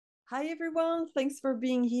Hi, everyone. Thanks for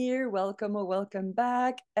being here. Welcome or welcome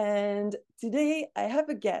back. And today I have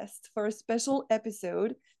a guest for a special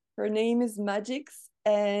episode. Her name is Mazíx,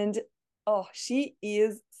 and she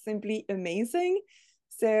is simply amazing.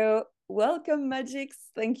 So, welcome, Mazíx.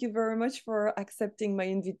 Thank you very much for accepting my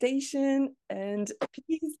invitation. And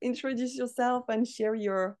please introduce yourself and share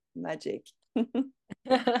your magic.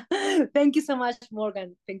 Thank you so much,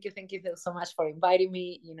 Morgan. Thank you so much for inviting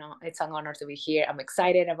me. It's an honor to be here. I'm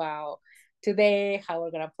excited about today, how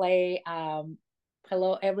we're gonna play.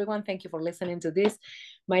 Hello, everyone. Thank you for listening to this.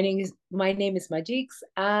 My name is Mazíx,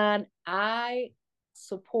 and I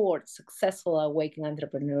support successful awakened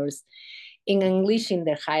entrepreneurs in unleashing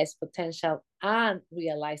their highest potential and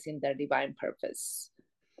realizing their divine purpose.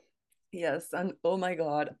 Yes, and oh my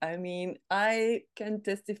God, I mean, I can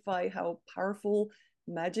testify how powerful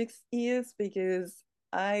Magix is because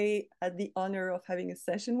I had the honor of having a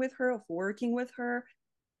session with her, of working with her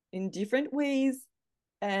in different ways.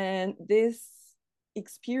 And this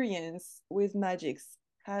experience with Magix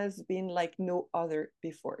has been like no other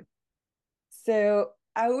before. So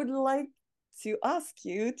I would like to ask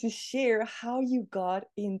you to share how you got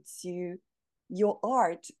into your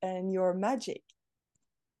art and your magic.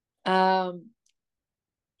 Um,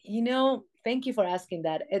 thank you for asking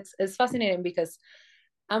that. It's fascinating because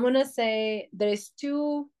I'm gonna say there's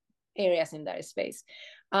two areas in that space.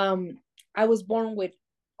 Um, I was born with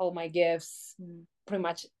all my gifts pretty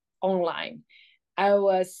much online. I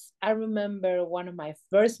remember one of my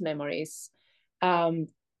first memories um,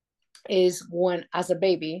 is when, as a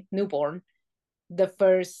baby, newborn, the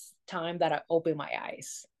first time that I opened my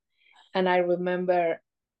eyes. And I remember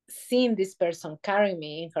seeing this person carrying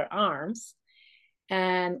me in her arms.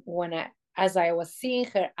 And as I was seeing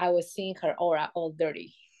her, I was seeing her aura all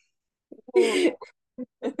dirty. Oh,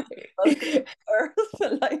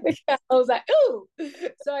 like I was like, "Ooh!"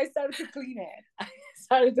 So I started to clean it. I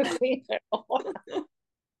started to clean her aura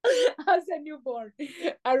as a newborn.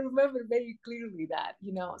 I remember very clearly that.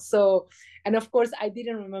 So, and of course, I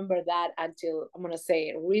didn't remember that until I'm gonna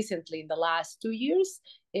say recently in the last 2 years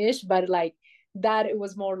ish. But like that, it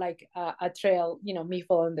was more like a trail. Me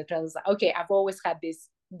following the trail is like, okay, I've always had these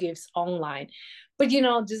gifts online, but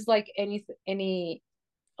just like any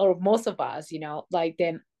or most of us, like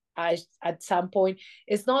then I at some point,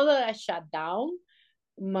 it's not that I shut down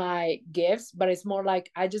my gifts, but it's more like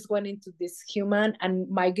I just went into this human and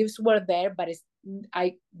my gifts were there, but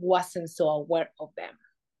I wasn't so aware of them,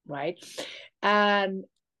 right? And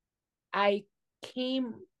I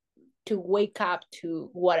came to wake up to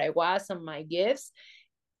what I was and my gifts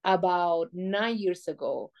about 9 years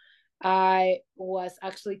ago. I was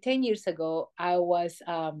actually 10 years ago. I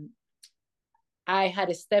had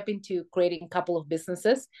a step into creating a couple of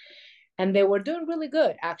businesses, and they were doing really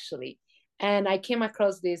good actually. And I came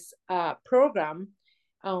across this program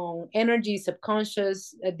on energy,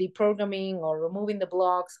 subconscious deprogramming, or removing the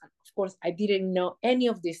blocks. Of course, I didn't know any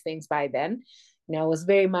of these things by then. I was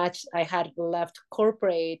very much, I had left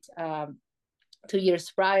corporate 2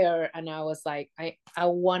 years prior, and I was like, I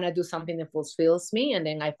want to do something that fulfills me. And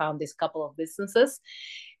then I found this couple of businesses,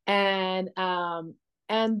 and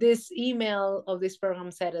this email of this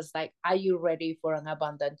program said, "It's like, are you ready for an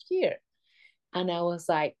abundant year?" And I was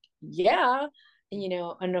like, yeah.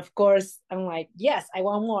 And of course I'm like, yes, I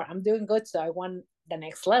want more, I'm doing good, so I want the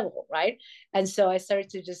next level, right? And so I started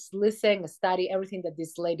to just listen, study everything that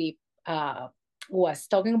this lady was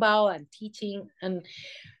talking about and teaching. And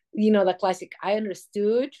the classic, I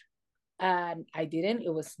understood and I didn't,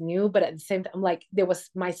 it was new, but at the same time, like, there was,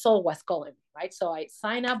 my soul was calling me, right? So I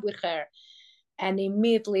signed up with her, and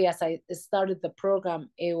immediately as I started the program,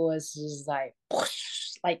 it was just like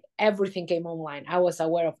whoosh, like everything came online. I was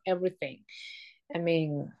aware of everything. I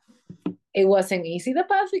mean, it wasn't easy the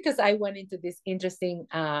path because I went into this interesting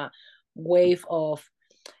wave of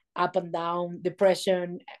up and down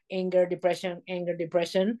depression, anger, depression,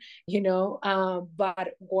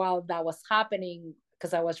 but while that was happening,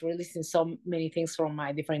 because I was releasing so many things from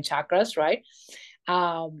my different chakras, right?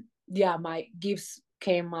 Yeah, my gifts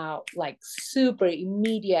came out like super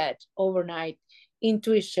immediate, overnight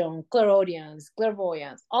intuition, clairaudience,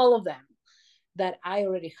 clairvoyance, all of them that I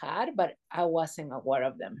already had, but I wasn't aware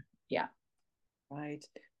of them. Yeah. right.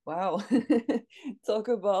 Wow. Talk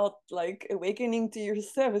about like awakening to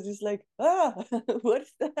yourself. It's just like,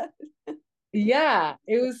 what's that? Yeah,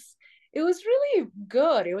 it was really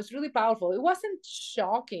good. It was really powerful. It wasn't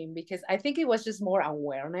shocking because I think it was just more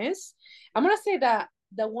awareness. I'm gonna say that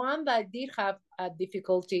the one that did have a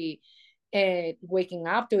difficulty waking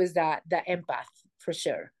up to is that the empath, for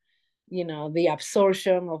sure. The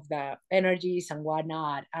absorption of the energies and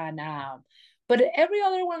whatnot. And But every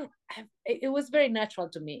other one, it was very natural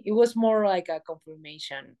to me. It was more like a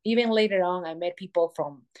confirmation. Even later on, I met people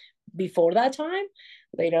from before that time,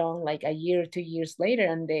 later on, like a year or 2 years later,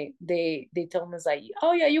 and they told me, like,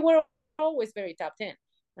 oh yeah, you were always very top 10.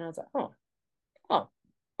 And I was like, oh,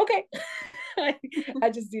 okay. I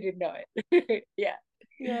just didn't know it. Yeah.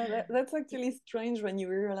 Yeah, that's actually strange when you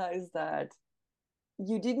realize that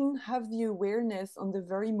you didn't have the awareness on the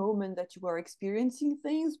very moment that you are experiencing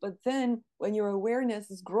things, but then when your awareness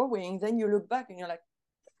is growing, then you look back and you're like,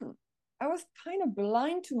 I was kind of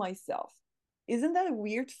blind to myself. Isn't that a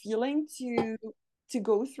weird feeling to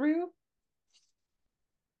go through?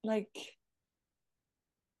 Like,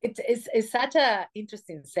 It's such a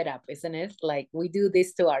interesting setup, isn't it? Like we do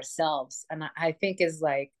this to ourselves, and I think it's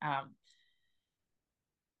like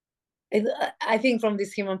I think from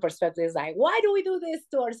this human perspective, it's like, why do we do this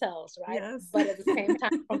to ourselves, right? yes. But at the same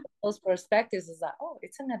time, from those perspectives, it's like, oh,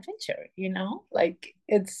 it's an adventure, you know? Like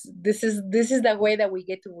this is the way that we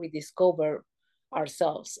get to rediscover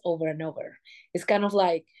ourselves over and over. It's kind of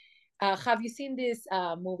like, have you seen this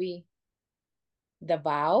movie, The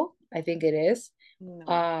Vow? I think it is.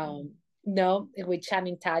 No. No, with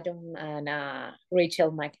Channing Tatum and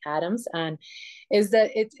Rachel McAdams, and is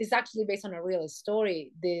that it's actually based on a real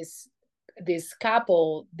story. This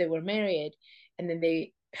couple, they were married, and then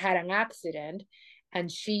they had an accident, and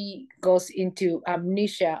she goes into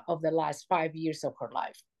amnesia of the last 5 years of her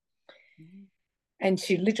life, and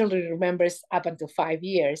she literally remembers up until 5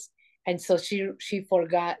 years, and so she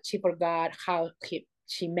forgot how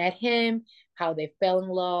she met him, how they fell in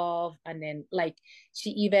love, and then like she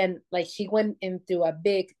even like she went into a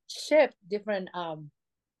big shift, different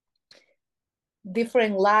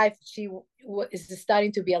life. She is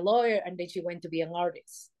starting to be a lawyer, and then she went to be an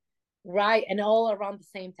artist, right? And all around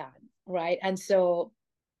the same time, right? And so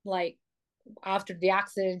like after the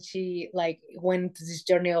accident, she like went to this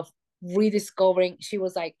journey of rediscovering. She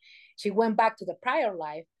was like, she went back to the prior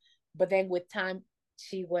life, but then with time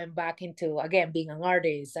she went back into again being an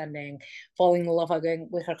artist, and then falling in love again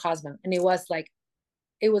with her husband. And it was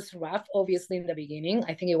rough, obviously, in the beginning.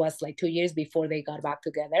 I think it was like 2 years before they got back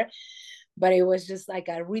together, but it was just like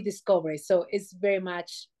a rediscovery. So it's very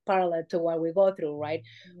much parallel to what we go through, right?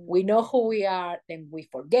 We know who we are, then we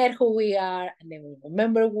forget who we are, and then we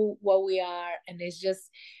remember what we are. And it's just,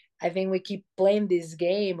 I think we keep playing this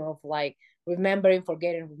game of like remembering,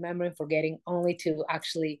 forgetting, only to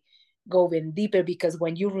actually go in deeper. Because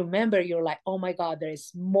when you remember, you're like, oh my God, there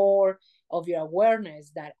is more of your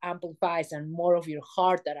awareness that amplifies, and more of your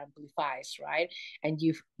heart that amplifies, right? And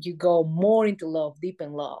you go more into love, deep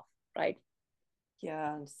in love, right?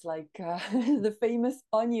 Yeah, it's like the famous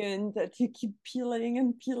onion that you keep peeling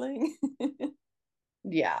and peeling.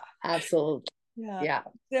 Yeah, absolutely. Yeah. Yeah.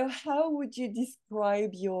 So how would you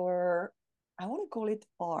describe your, I want to call it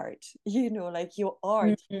art, like your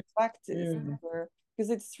art, Mm-hmm. practice, because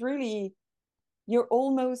it's really, you're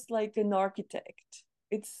almost like an architect.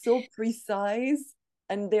 It's so precise,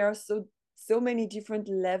 and there are so many different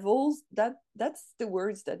levels. That's the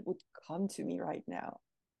words that would come to me right now.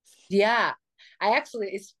 Yeah.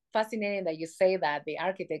 It's fascinating that you say that, the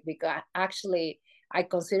architect, because actually I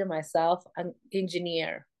consider myself an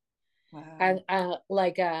engineer. Wow. And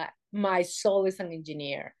my soul is an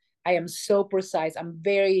engineer. I am so precise. I'm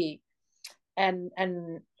very, and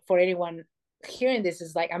for anyone hearing this,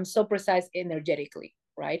 is like I'm so precise energetically,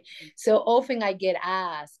 right? So often I get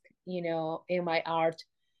asked, in my art,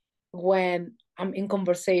 when I'm in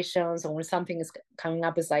conversations or when something is coming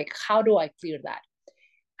up, is like, how do I clear that?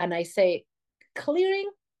 And I say, clearing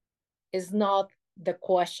is not the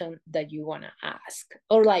question that you want to ask,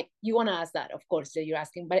 or like you want to ask that, of course, that you're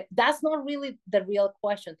asking, but that's not really the real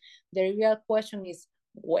question. The real question is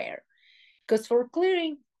where. Because for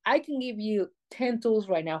clearing, I can give you 10 tools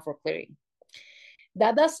right now for clearing.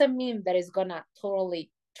 That doesn't mean that it's gonna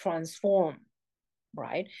totally transform,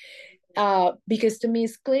 right? Because to me,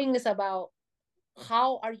 clearing is about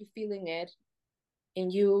how are you feeling it in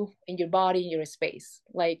your body, in your space.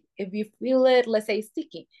 Like if you feel it, let's say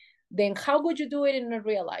sticky, then how would you do it in a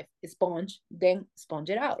real life? Sponge, then sponge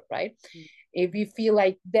it out, right? If you feel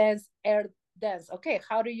like dense, okay,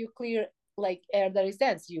 how do you clear like air that is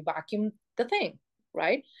dense? You vacuum the thing,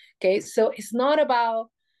 right? Okay, so it's not about,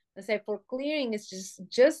 let's say, for clearing, it's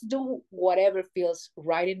just do whatever feels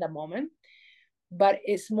right in the moment. But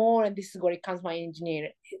it's more, and this is where it comes my engineer.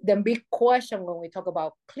 The big question when we talk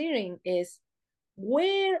about clearing is,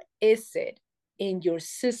 where is it in your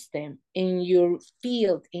system, in your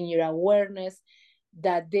field, in your awareness,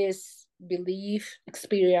 that this belief,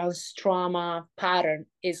 experience, trauma pattern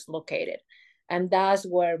is located? And that's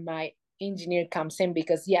where my engineer comes in,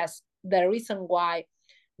 because yes, the reason why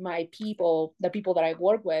the people that I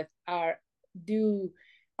work with do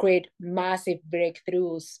create massive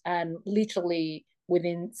breakthroughs, and literally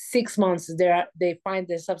within 6 months they find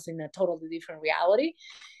themselves in a totally different reality,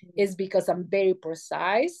 is because I'm very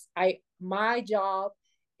precise. My job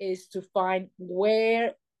is to find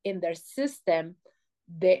where in their system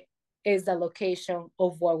there is the location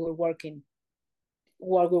of what we're working,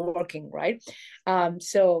 right?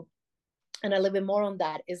 So, and a little bit more on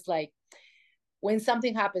that is like, when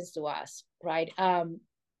something happens to us, right?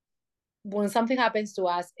 When something happens to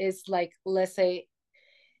us, it's like, let's say,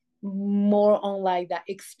 more on like the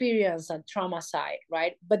experience and trauma side,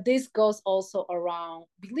 right? But this goes also around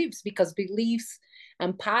beliefs, because beliefs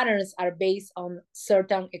and patterns are based on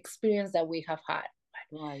certain experience that we have had.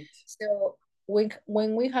 Right. So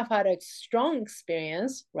when we have had a strong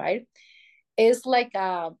experience, right, it's like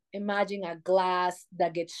imagine a glass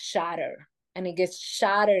that gets shattered, and it gets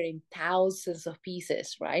shattered in thousands of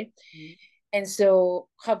pieces, right? Mm-hmm. And so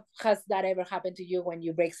has that ever happened to you when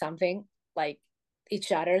you break something, like it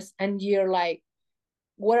shatters and you're like,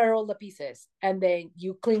 what are all the pieces? And then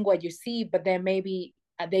you clean what you see, but then maybe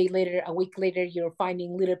a day later, a week later, you're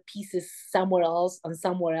finding little pieces somewhere else and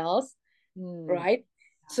somewhere else, right?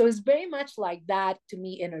 So it's very much like that to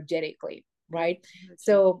me energetically, right?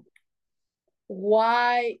 So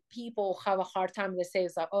why people have a hard time, they say,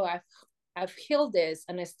 it's like, oh, I've healed this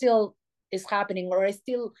and it still is happening, or I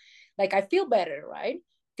still, like, I feel better, right?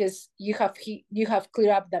 Because you have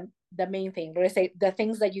cleared up the main thing. Let's say the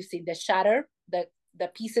things that you see, the shatter, the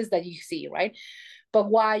pieces that you see, right? But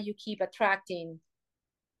why you keep attracting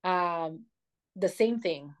the same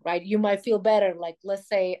thing, right? You might feel better, like, let's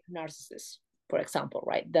say narcissist, for example,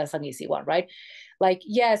 right? That's an easy one, right? Like,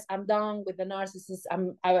 yes, I'm done with the narcissist.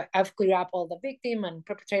 I've cleared up all the victim and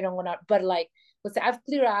perpetrator and whatnot, but like, let's say I've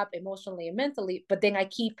cleared up emotionally and mentally, but then I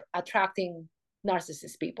keep attracting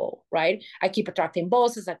narcissist people, right? I keep attracting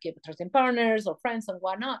bosses, I keep attracting partners or friends and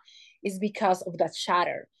whatnot. Is because of that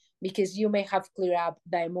shatter, because you may have cleared up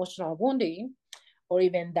the emotional wounding or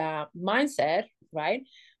even the mindset, right?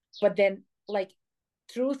 But then, like,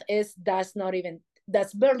 truth is that's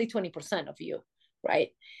barely 20% of you, right?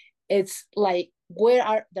 It's like, where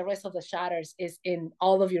are the rest of the shatters is in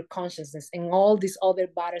all of your consciousness, in all these other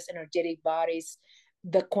bodies, energetic bodies,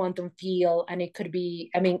 the quantum field. And it could be,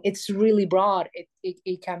 I mean, it's really broad.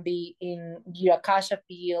 It can be in your akasha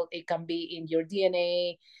field, it can be in your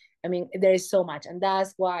DNA. I mean, there is so much. And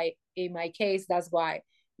that's why, in my case, that's why,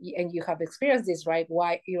 and you have experienced this, right?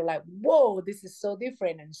 Why you're like, whoa, this is so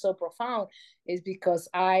different and so profound, is because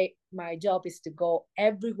my job is to go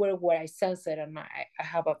everywhere where I sense it. And I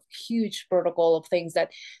have a huge protocol of things that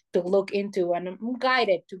to look into, and I'm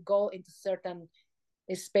guided to go into certain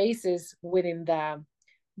spaces within the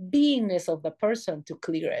beingness of the person to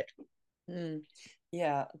clear it.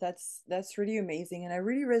 Yeah, that's really amazing, and I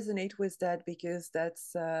really resonate with that, because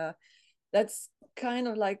that's kind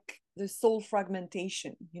of like the soul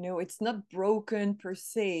fragmentation. It's not broken per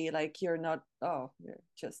se, like you're not, oh, you're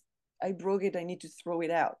just, I broke it, I need to throw it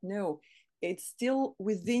out. No, it's still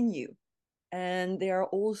within you. And there are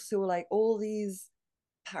also like all these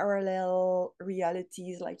parallel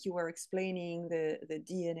realities, like you were explaining, the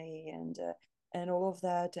DNA and all of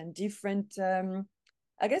that, and different,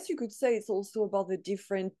 I guess you could say it's also about the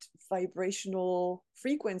different vibrational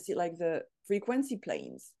frequency, like the frequency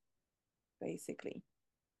planes, basically.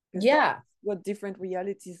 Yeah. What different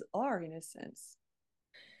realities are, in a sense.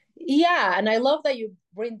 Yeah. And I love that you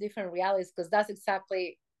bring different realities, because that's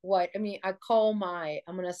exactly what, I mean, I'm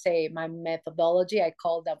going to say my methodology, I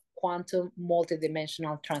call that quantum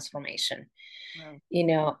multidimensional transformation.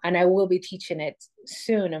 Wow. And I will be teaching it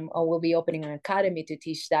soon. I will be opening an academy to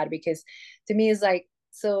teach that, because to me it's like,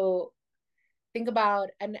 so think about,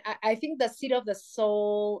 and I think the Seed of the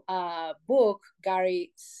Soul book,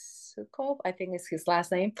 Gary Sukov, I think is his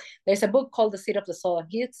last name. There's a book called The Seed of the Soul, and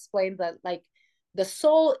he explained that, like, the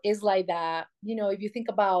soul is like that, if you think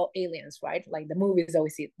about aliens, right? Like the movies that we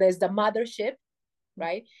see, there's the mothership,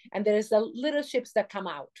 right? And there's the little ships that come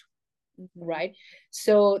out, right?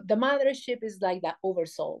 So the mothership is like the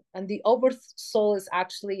oversoul, and the oversoul is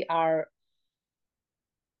actually our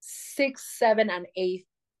 7th,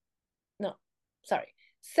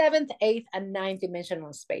 8th, and 9th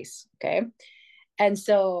dimensional space. Okay. And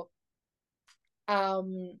so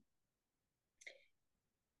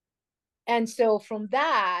from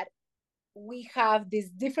that, we have these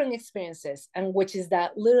different experiences, and which is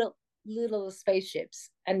that little spaceships,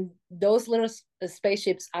 and those little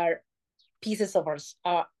spaceships are pieces of our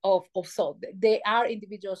of soul. They are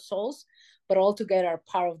individual souls, but all together are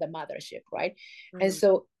part of the mothership, right? And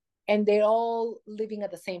so and they're all living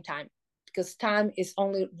at the same time, because time is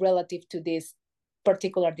only relative to this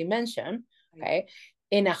particular dimension, okay?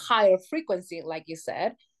 In a higher frequency, like you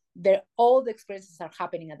said, all the experiences are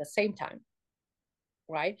happening at the same time,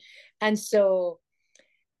 right? And so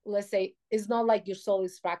let's say it's not like your soul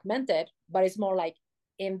is fragmented, but it's more like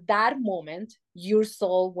in that moment, your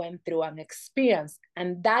soul went through an experience,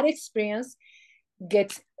 and that experience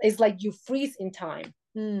it's like you freeze in time.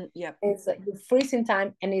 Yeah. It's like you freeze in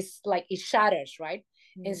time, and it's like it shatters, right?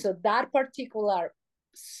 And so that particular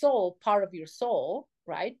soul, part of your soul,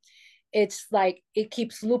 right? It's like it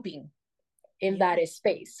keeps looping in that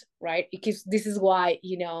space, right? This is why,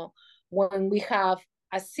 when we have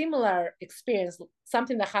a similar experience,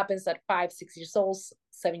 something that happens at 5, 6 years old,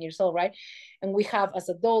 7 years old, right? And we have, as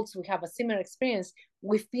adults, we have a similar experience.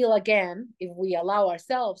 We feel again, if we allow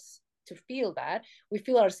ourselves to feel that, we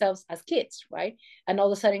feel ourselves as kids, right? And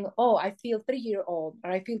all of a sudden, oh, I feel 3-year-old,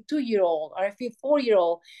 or I feel 2-year-old, or I feel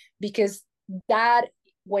 4-year-old, because that,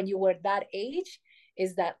 when you were that age,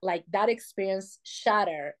 is that like that experience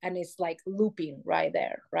shatter, and it's like looping right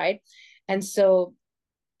there, right? And so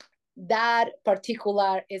that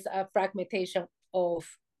particular is a fragmentation of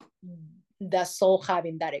the soul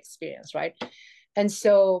having that experience, right? And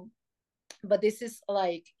so, but this is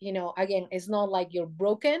like, again, it's not like you're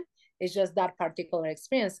broken, it's just that particular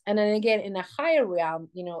experience. And then again, in a higher realm,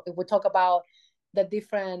 if we talk about the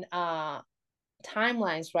different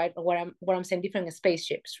timelines, right? What I'm saying, different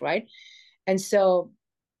spaceships, right? And so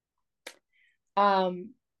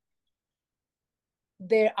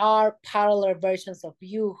there are parallel versions of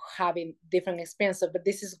you having different experiences. But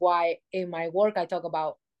this is why in my work, I talk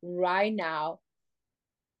about right now,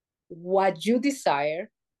 what you desire,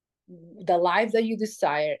 the life that you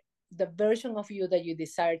desire, the version of you that you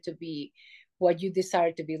desire to be, what you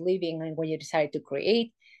desire to be living, and what you desire to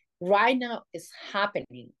create, right now is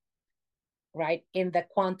happening, right, in the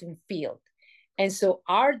quantum field. And so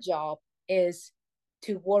our job is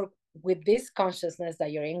to work with this consciousness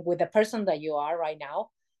that you're in, with the person that you are right now,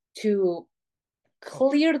 to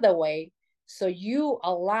clear the way so you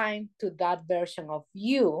align to that version of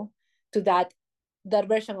you, to that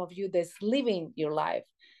version of you that's living your life.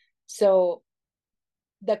 So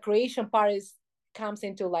the creation part comes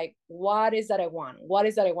into like, what is that I want? What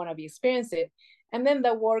is that I want to be experiencing? And then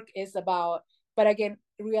the work is about, but again,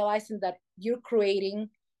 realizing that you're creating,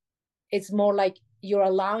 it's more like you're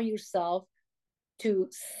allowing yourself to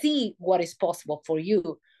see what is possible for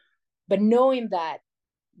you, but knowing that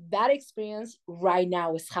experience right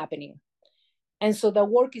now is happening. And so the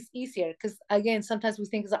work is easier, because again, sometimes we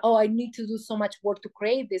think, oh, I need to do so much work to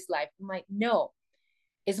create this life. I'm like, no,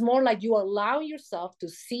 it's more like you allow yourself to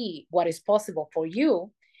see what is possible for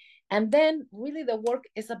you. And then really the work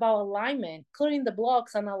is about alignment, clearing the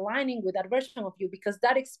blocks and aligning with that version of you, because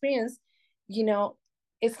that experience,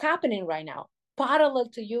 is happening right now. Parallel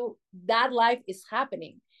to you, that life is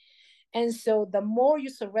happening. And so the more you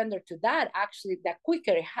surrender to that, actually, the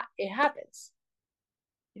quicker it happens.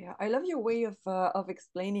 Yeah, I love your way of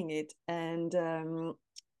explaining it. And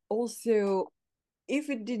also, if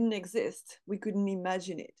it didn't exist, we couldn't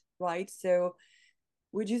imagine it, right? So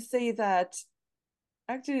would you say that,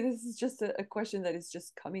 actually, this is just a question that is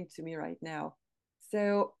just coming to me right now.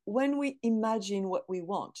 So when we imagine what we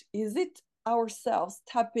want, is it ourselves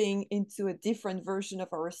tapping into a different version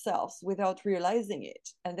of ourselves without realizing it?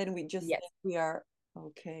 And then we just think we are,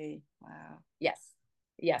 okay, wow.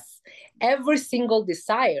 Yes. Every single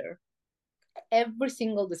desire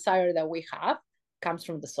that we have comes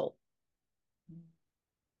from the soul.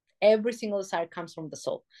 Every single desire comes from the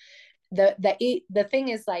soul. The thing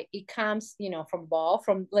is, like, it comes, from above,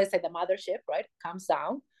 from, let's say, the mothership, right? It comes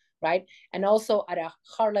down, right? And also at a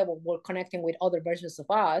heart level, we're connecting with other versions of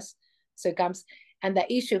us. So it comes, and the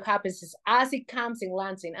issue happens is, as it comes and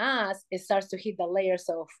lands in us, it starts to hit the layers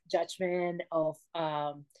of judgment, of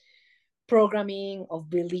programming, of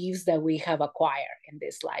beliefs that we have acquired in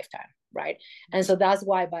this lifetime, right? And so that's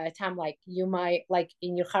why by the time, like, you might, like,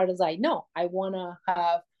 in your heart is like, no, I want to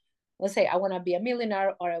have, let's say, I want to be a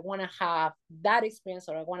millionaire, or I want to have that experience,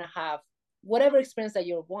 or I want to have whatever experience that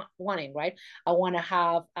you're wanting, right? I want to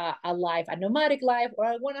have a life, a nomadic life, or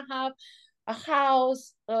I want to have a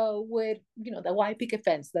house with, the white picket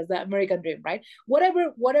fence. That's the American dream, right?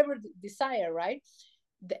 Whatever desire, right?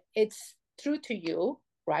 It's true to you,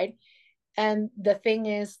 right? And the thing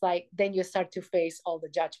is, like, then you start to face all the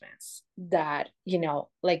judgments that,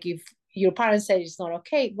 like, if your parents say it's not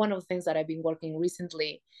okay. One of the things that I've been working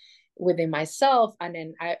recently within myself, and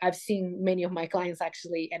then I've seen many of my clients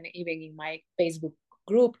actually, and even in my Facebook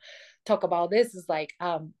group, talk about this, is like,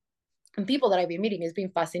 and people that I've been meeting. It's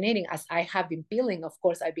been fascinating as I have been feeling. Of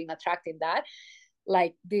course, I've been attracting that,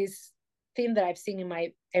 like this thing that I've seen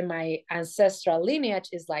in my ancestral lineage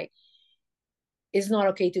is like, it's not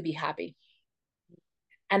okay to be happy.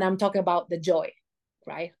 And I'm talking about the joy,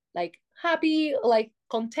 right? Like happy, like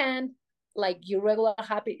content, like your regular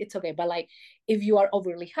happy, it's okay. But like if you are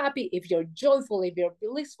overly happy, if you're joyful, if you're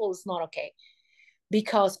blissful, it's not okay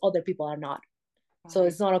because other people are not. So Right.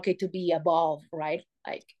 it's not okay to be above, right?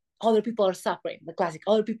 Like other people are suffering, the classic,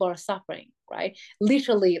 other people are suffering, right?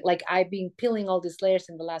 Literally, like I've been peeling all these layers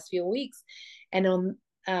in the last few weeks. And on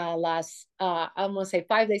I'm gonna say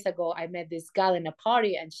 5 days ago, I met this gal in a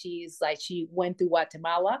party, and she's like, she went to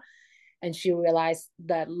Guatemala and she realized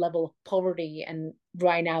that level of poverty. And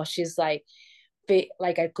right now she's like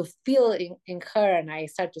I could feel in her, and I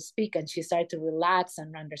started to speak, and she started to relax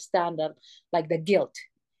and understand that, like the guilt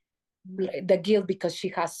because she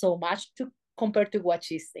has so much to compare to what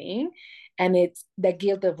she's seeing. And it's the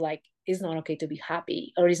guilt of like, it's not okay to be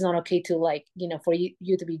happy, or it's not okay to, like, for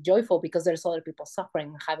you to be joyful because there's other people suffering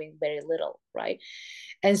and having very little, right?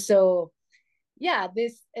 And so yeah,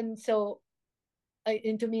 this and so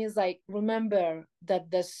and to me, it's like, remember that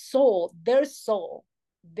the soul, their soul,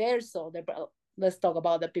 let's talk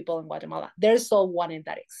about the people in Guatemala, their soul wanted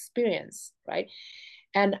that experience, right?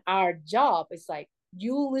 And our job is like,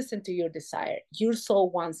 you listen to your desire. Your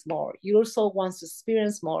soul wants more. Your soul wants to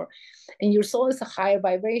experience more. And your soul is a higher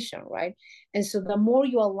vibration, right? And so the more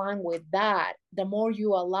you align with that, the more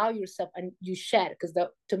you allow yourself and you shed. Because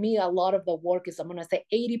to me, a lot of the work is, I'm going to say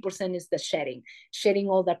 80% is the shedding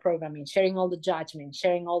all the programming, sharing all the judgment,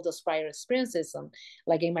 sharing all those prior experiences. And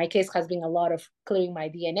like in my case, has been a lot of clearing my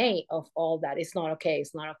DNA of all that. It's not okay.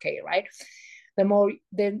 It's not okay, right? The more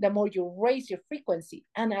you raise your frequency,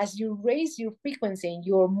 and as you raise your frequency and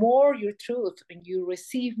you're more your truth, and you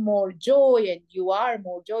receive more joy, and you are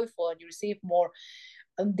more joyful, and you receive more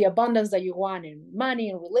the abundance that you want in money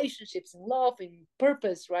and relationships and love and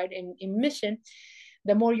purpose, right? And in mission,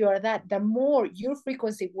 the more you are that, the more your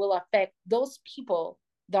frequency will affect those people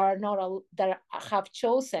that are not that have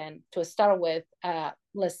chosen to start with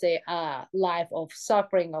let's say a life of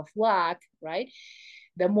suffering, of lack, right?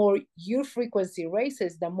 The more your frequency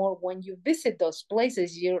raises, the more when you visit those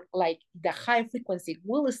places, you're like, the high frequency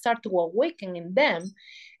will start to awaken in them,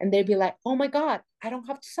 and they'll be like, oh my God, I don't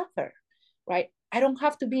have to suffer, right? I don't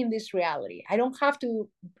have to be in this reality. I don't have to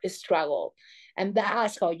struggle. And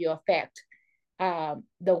that's how you affect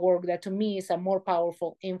the work that to me is a more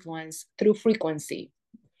powerful influence through frequency,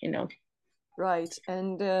 you know. Right,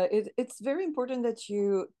 and it's very important that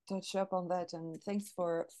you touch up on that, and thanks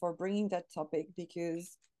for bringing that topic,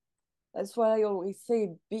 because that's why I always say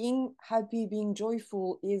being happy, being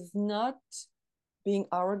joyful is not being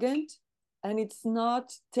arrogant, and it's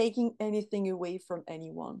not taking anything away from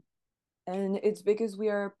anyone. And it's because we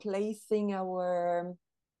are placing our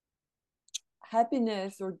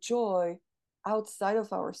happiness or joy outside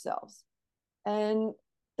of ourselves. And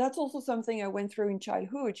that's also something I went through in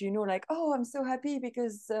childhood, like, oh, I'm so happy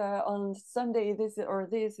because on Sunday this or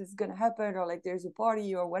this is going to happen, or like there's a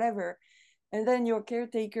party or whatever. And then your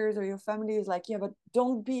caretakers or your family is like, yeah, but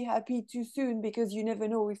don't be happy too soon because you never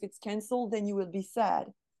know, if it's canceled, then you will be sad.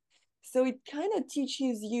 So it kind of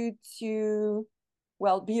teaches you to,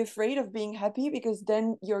 well, be afraid of being happy because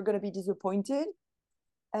then you're going to be disappointed,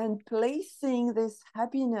 and placing this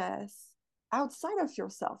happiness outside of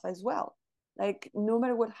yourself as well. Like, no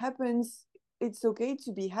matter what happens, it's okay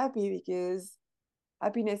to be happy because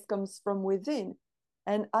happiness comes from within.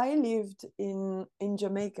 And I lived in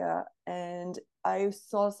Jamaica, and I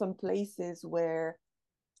saw some places where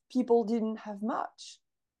people didn't have much,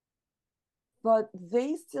 but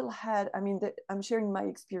they still had, I mean, I'm sharing my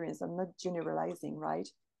experience, I'm not generalizing, right?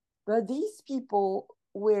 But these people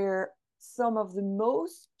were some of the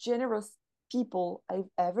most generous people I've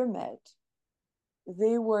ever met.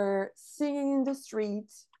 They were singing in the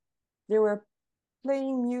streets, they were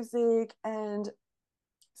playing music. And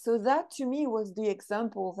so that to me was the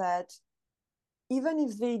example that even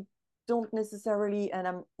if they don't necessarily, and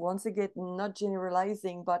I'm once again not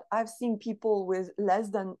generalizing, but I've seen people with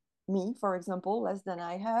less than me, for example, less than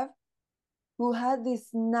I have, who had this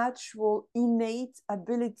natural, innate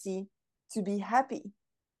ability to be happy.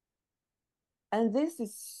 And this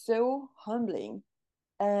is so humbling.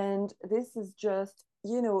 And this is just,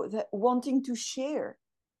 that wanting to share,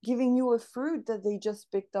 giving you a fruit that they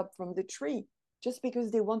just picked up from the tree, just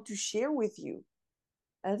because they want to share with you.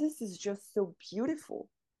 And this is just so beautiful.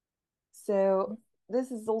 So,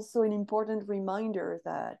 this is also an important reminder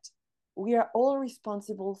that we are all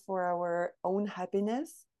responsible for our own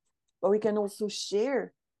happiness, but we can also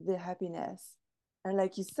share the happiness. And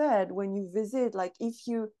like you said, when you visit, like if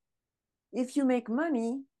you make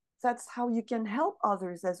money, that's how you can help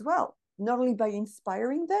others as well, not only by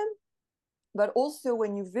inspiring them, but also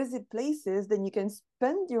when you visit places, then you can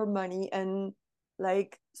spend your money and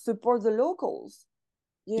like support the locals,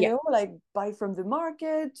 you Yeah. know, like buy from the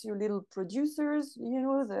market, your little producers, you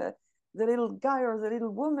know, the little guy or the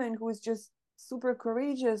little woman who is just super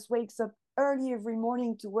courageous, wakes up early every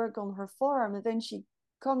morning to work on her farm, and then she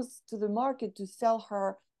comes to the market to sell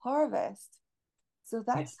her harvest. So Yeah.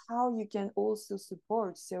 that's how you can also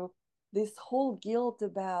support. So this whole guilt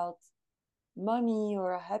about money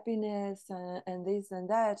or happiness and this and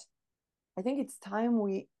that, I think it's time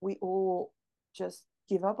we all just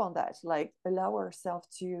give up on that, like allow ourselves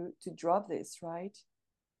to drop this, right?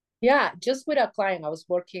 Yeah, just with a client I was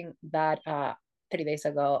working that 3 days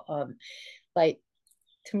ago. Like,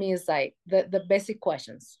 to me, it's like the basic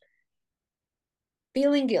questions.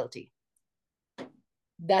 Feeling guilty,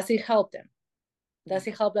 does it help them? Mm. Does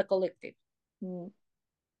it help the collective? Mm,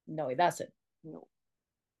 No, it doesn't. no,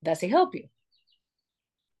 Does it help you?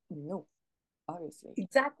 no, obviously.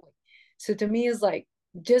 Exactly. So to me, it's like,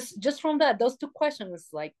 just from that, those two questions,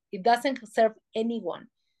 like, it doesn't serve anyone.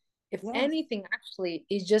 If Yes, anything, actually,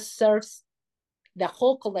 it just serves the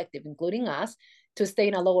whole collective, including us, to stay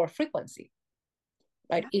in a lower frequency,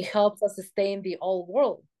 right? yeah, It helps us stay in the old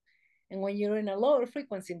world. And when you're in a lower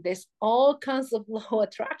frequency, there's all kinds of low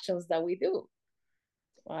attractions that we do,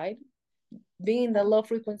 right? Being in the low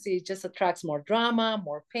frequency just attracts more drama,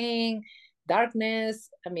 more pain, darkness,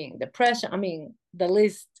 I mean, depression. I mean, the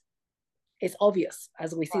list is obvious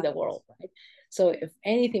as we see the right. world, right? So if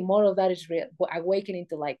anything, more of that is awakening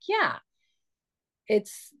to, like, yeah,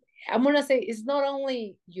 it's, I'm gonna say, it's not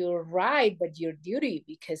only your right but your duty,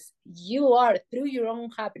 because you are, through your own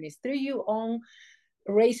happiness, through your own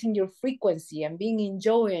raising your frequency and being in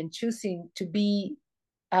joy and choosing to be,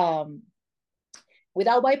 um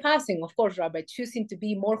without bypassing, of course, right, but choosing to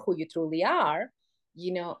be more who you truly are,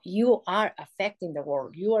 you are affecting the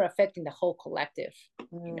world, you are affecting the whole collective,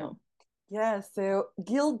 you Mm. know. Yeah, so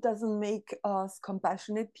guilt doesn't make us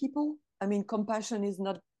compassionate people. I mean, compassion is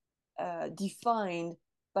not defined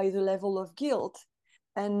by the level of guilt.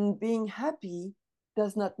 And being happy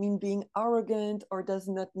does not mean being arrogant or does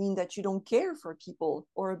not mean that you don't care for people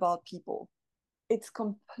or about people. It's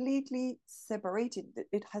completely separated.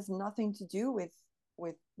 It has nothing to do with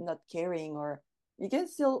not caring, or you can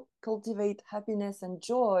still cultivate happiness and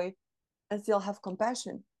joy and still have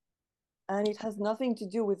compassion. And it has nothing to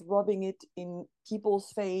do with rubbing it in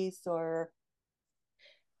people's face or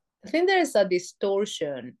I think there's a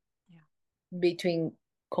distortion yeah. between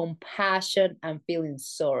compassion and feeling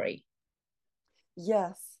sorry.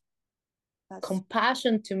 Yes, that's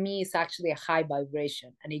Compassion to me is actually a high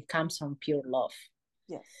vibration, and it comes from pure love.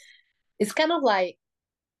 yes. It's kind of like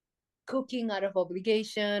cooking out of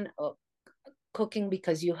obligation, or cooking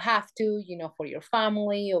because you have to, for your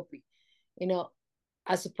family, or, you know,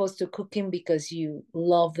 as opposed to cooking because you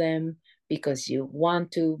love them, because you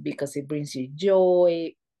want to, because it brings you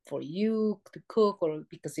joy for you to cook, or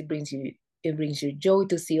because it brings you joy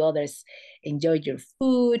to see others enjoy your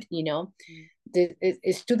food. Mm.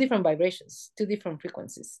 It's two different vibrations, two different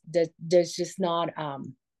frequencies that there's just not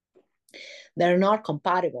they're not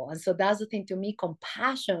compatible. And so that's the thing. To me,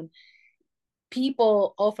 compassion,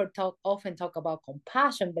 people often talk about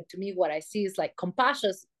compassion, but to me, what I see is like compassion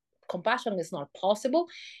is not possible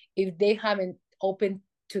if they haven't opened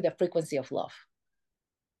to the frequency of love.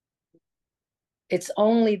 It's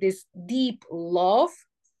only this deep love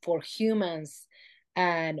for humans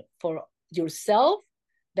and for yourself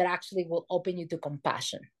that actually will open you to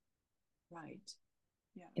compassion. Right.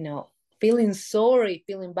 Yeah. you know Feeling sorry,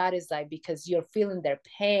 feeling bad is like because you're feeling their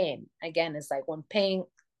pain. Again, it's like when pain,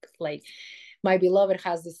 like, my beloved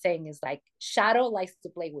has this saying, is like, shadow likes to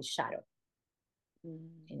play with shadow.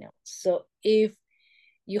 Mm. So if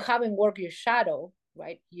you haven't worked your shadow,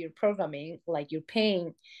 right, your programming, like your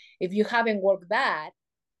pain, if you haven't worked that,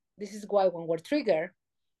 this is why when we're triggered,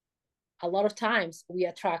 a lot of times we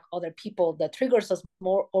attract other people that triggers us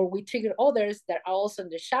more, or we trigger others that are also in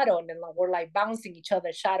the shadow, and then we're like bouncing each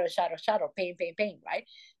other, shadow, shadow, shadow, pain, pain, pain, right?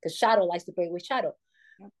 Because shadow likes to play with shadow.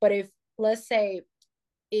 Yep. But if, let's say,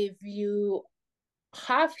 if you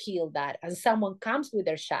have healed that and someone comes with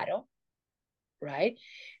their shadow, right,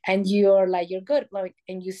 and you're good, like,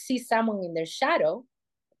 and you see someone in their shadow,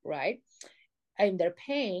 right, in their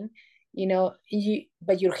pain,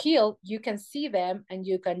 but you're healed, you can see them and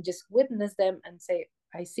you can just witness them and say,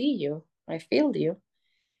 I see you, I feel you,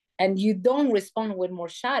 and you don't respond with more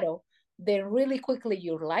shadow, then really quickly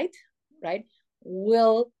your light, right,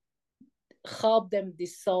 will help them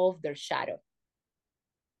dissolve their shadow.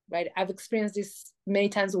 right? I've experienced this many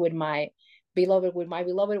times with my beloved. With my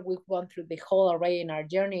beloved, we've gone through the whole array in our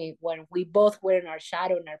journey when we both were in our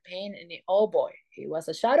shadow and our pain, and oh boy, it was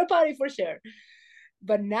a shadow party for sure.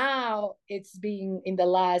 But now it's been, in the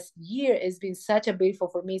last year, it's been such a beautiful,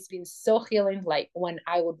 for me, it's been so healing. Like when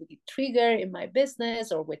I would be triggered in my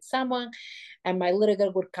business or with someone, and my little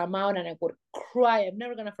girl would come out and I would cry. I'm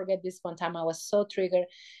never gonna forget this one time I was so triggered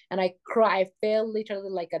and I cried. I felt literally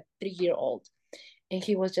like a 3-year-old. And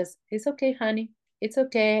he was just, it's okay, honey, it's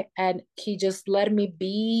okay. And he just let me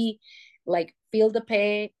be, like, feel the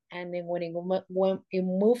pain. And then when it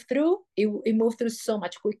moved through, it moved through so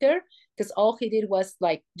much quicker, because all he did was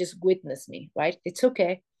like just witness me, right? It's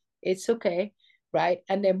okay, it's okay, right?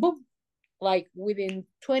 And then boom, like within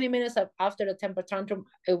 20 minutes after the temper tantrum,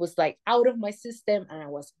 it was like out of my system and I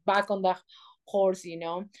was back on the horse, you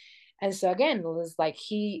know? And so again, it was like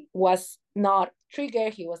he was not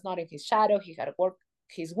triggered, he was not in his shadow, he had worked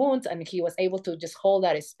his wounds and he was able to just hold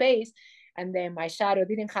that space. And then my shadow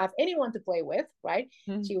didn't have anyone to play with, right?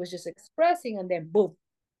 Mm-hmm. He was just expressing, and then boom,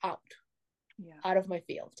 out of my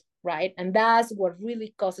field, right? And that's what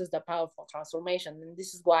really causes the powerful transformation. And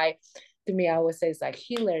this is why, to me, I always say it's like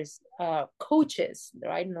healers, coaches,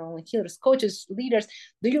 right? Not only healers, coaches, leaders,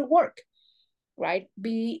 do your work, right?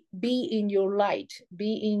 Be in your light,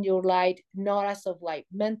 not as of like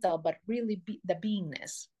mental, but really be the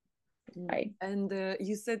beingness. Right. And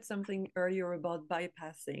you said something earlier about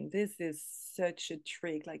bypassing. This is such a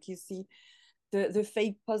trick. Like, you see the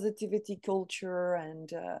fake positivity culture,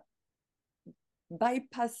 and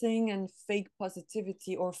bypassing and fake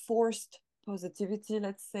positivity, or forced positivity,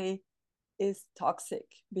 let's say, is toxic,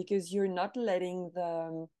 because you're not letting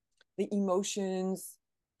the emotions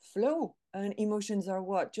flow. And emotions are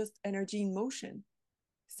what? Just energy in motion.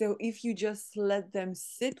 So if you just let them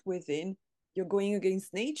sit within, you're going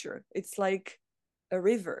against nature. It's like a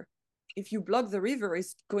river. If you block the river,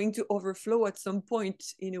 it's going to overflow at some point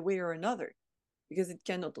in a way or another, because it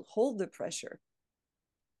cannot hold the pressure.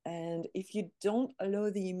 And if you don't allow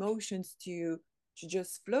the emotions to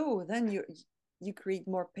just flow, then you create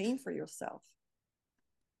more pain for yourself.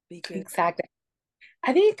 Because exactly.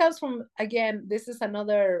 I think it comes from, again, this is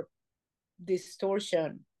another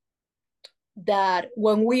distortion, that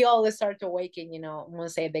when we all start to awaken, you know, I'm gonna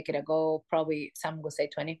say a decade ago, probably some would say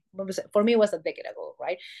 20. For me, it was a decade ago,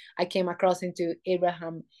 right? I came across into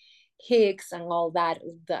Abraham Hicks and all that,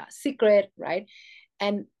 The Secret, right?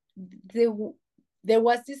 And there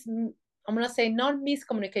was this, I'm gonna say, not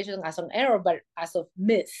miscommunication as an error, but as of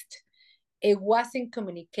missed. It wasn't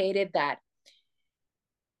communicated that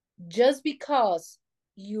just because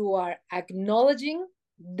you are acknowledging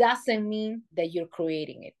doesn't mean that you're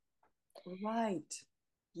creating it. Right.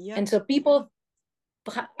 Yeah. And so people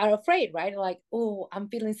are afraid, right? Like, oh, I'm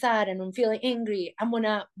feeling sad and I'm feeling angry, I'm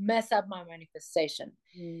gonna mess up my manifestation.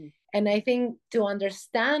 And I think to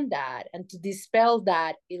understand that and to dispel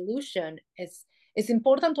that illusion, it's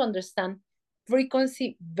important to understand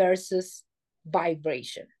frequency versus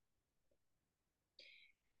vibration.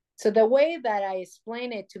 So the way that I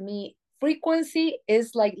explain it, to me, frequency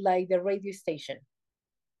is like the radio station.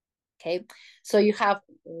 Okay, so you have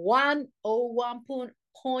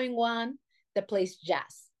 101.1 that plays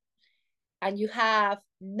jazz, and you have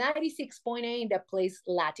 96.8 that plays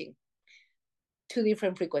Latin. Two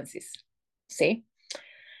different frequencies, see?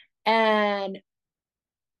 And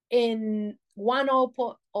in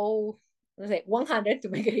 10.0, let's say 100, to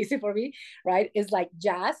make it easy for me, right, is like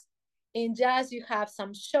jazz. In jazz, you have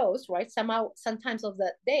some shows, right? Sometimes of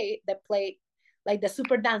the day that play like the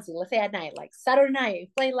super dancing, let's say at night, like Saturday night,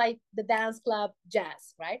 play like the dance club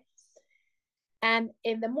jazz, right? And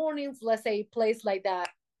in the mornings, let's say it plays like that,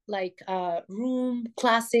 like room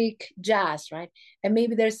classic jazz, right? And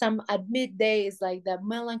maybe there's some at midday is like the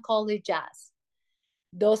melancholy jazz.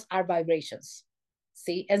 Those are vibrations.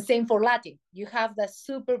 See, and same for Latin. You have the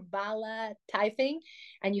super ballad type thing,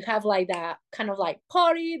 and you have like that kind of like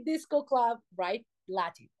party disco club, right?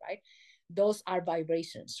 Latin, right? Those are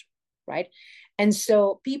vibrations, right? And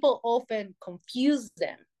so people often confuse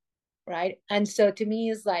them, right? And so to me,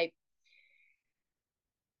 it's like,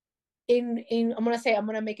 I'm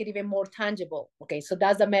gonna make it even more tangible. Okay, so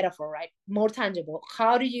that's the metaphor, right? More tangible.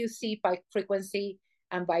 How do you see frequency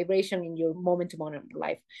and vibration in your moment-to-moment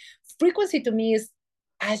life? Frequency to me is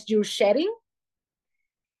as you're shedding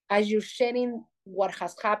what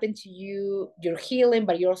has happened to you, you're healing,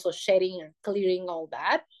 but you're also shedding and clearing all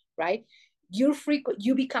that, right? You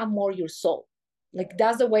become more your soul. Like,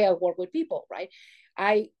 that's the way I work with people, right?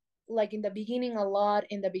 I like in the beginning a lot,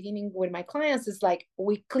 in the beginning with my clients, it's like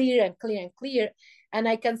we clear and clear and clear, and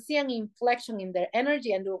I can see an inflection in their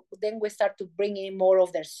energy, and then we start to bring in more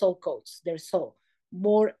of their soul codes, their soul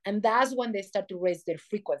more, and that's when they start to raise their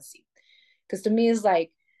frequency. Because to me,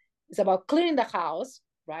 it's about clearing the house,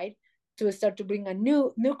 right, to start to bring a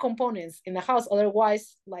new components in the house.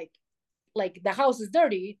 Otherwise, like the house is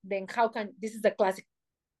dirty, then how can, this is the classic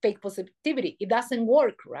fake positivity, it doesn't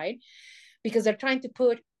work, right? Because they're trying to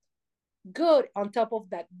put good on top of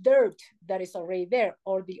that dirt that is already there,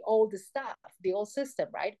 or the old stuff, the old system,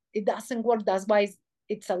 right? It doesn't work. That's why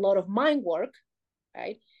it's a lot of mind work,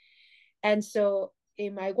 right? And so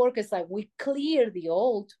in my work, it's like we clear the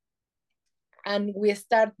old, and we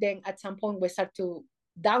start, then at some point we start to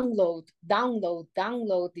download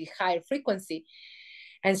the higher frequency.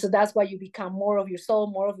 And so that's why you become more of your soul,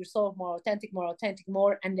 more of your soul, more authentic,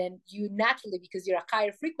 more. And then you naturally, because you're a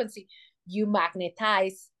higher frequency, you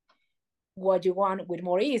magnetize what you want with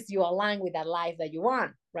more ease. You align with that life that you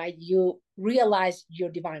want, right? You realize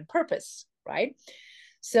your divine purpose, right?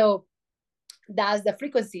 So that's the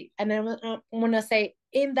frequency. And then I'm going to say,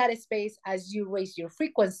 in that space, as you raise your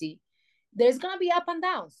frequency, there's going to be up and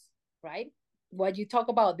downs, right? What you talk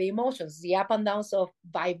about, the emotions, the up and downs of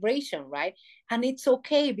vibration, right? And it's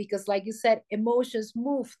okay, because like you said, emotions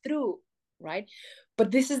move through, right?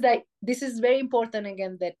 But this is very important,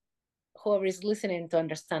 again, that whoever is listening to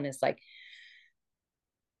understand is like,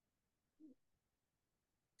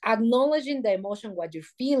 acknowledging the emotion, what you're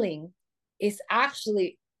feeling, is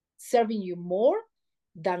actually serving you more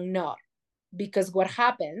than not. Because what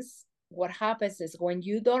happens is, when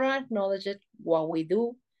you don't acknowledge it, what we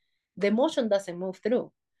do, the emotion doesn't move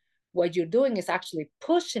through. What you're doing is actually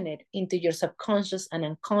pushing it into your subconscious and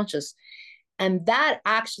unconscious. And that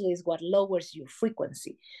actually is what lowers your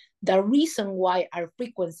frequency. The reason why our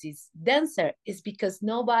frequency is denser is because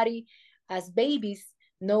nobody, as babies,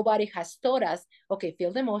 nobody has taught us, okay,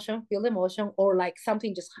 feel the emotion, or like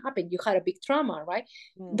something just happened, you had a big trauma, right?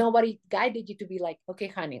 Nobody guided you to be like, okay,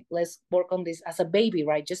 honey, let's work on this as a baby,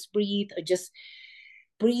 right? Just breathe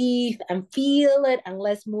and feel it, and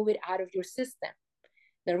let's move it out of your system.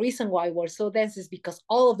 The reason why we're so dense is because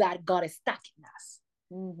all of that got stuck in us.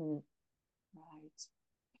 Mm-hmm. Right.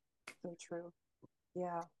 So true.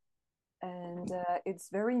 Yeah. And it's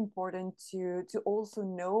very important to also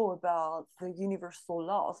know about the universal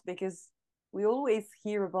laws, because we always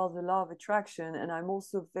hear about the law of attraction, and I'm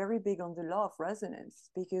also very big on the law of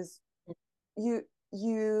resonance, because you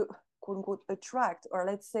quote unquote attract, or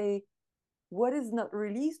let's say what is not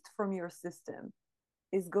released from your system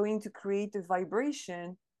is going to create a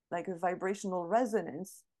vibration, like a vibrational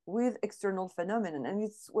resonance with external phenomenon. And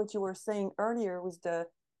it's what you were saying earlier with the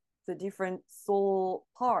different soul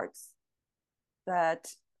parts,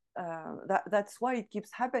 that's why it keeps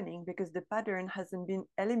happening, because the pattern hasn't been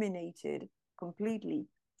eliminated completely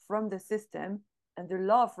from the system, and the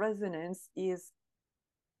law of resonance is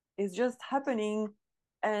just happening,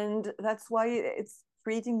 and that's why it's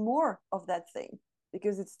creating more of that thing,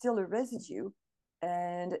 because it's still a residue,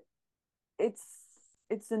 and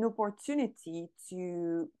it's an opportunity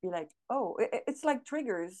to be like, oh, it's like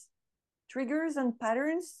triggers and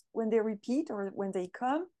patterns. When they repeat or when they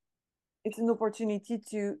come, it's an opportunity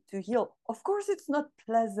to heal. Of course, it's not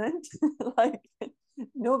pleasant. Like,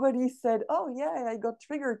 nobody said, oh yeah, I got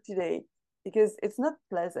triggered today, because it's not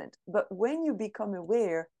pleasant. But when you become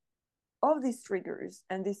aware of these triggers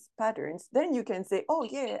and these patterns, then you can say, oh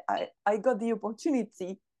yeah, I got the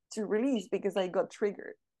opportunity to release because I got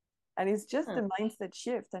triggered. And it's just a mindset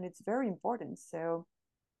shift, and it's very important. So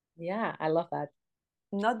yeah, I love that.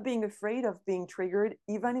 Not being afraid of being triggered,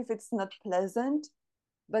 even if it's not pleasant,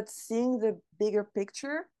 but seeing the bigger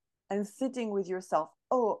picture and sitting with yourself.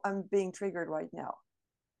 Oh, I'm being triggered right now.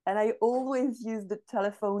 And I always use the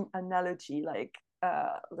telephone analogy, like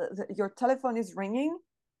your telephone is ringing,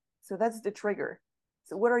 so that's the trigger.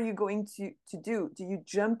 So what are you going to do? Do you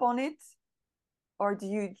jump on it, or do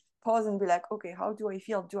you pause and be like, okay, how do I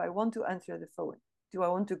feel? Do I want to answer the phone? Do I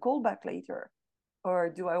want to call back later? Or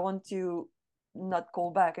do I want to not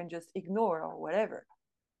call back and just ignore, or whatever?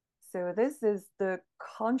 So this is the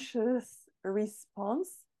conscious response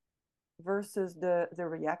versus the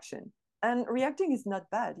reaction. And reacting is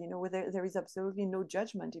not bad, there is absolutely no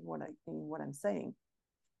judgment in what I'm saying.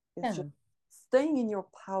 It's just staying in your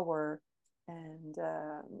power, and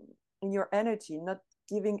in your energy, not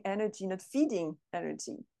giving energy, not feeding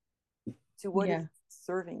energy to what is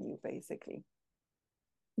serving you, basically.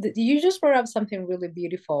 You just brought up something really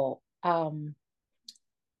beautiful.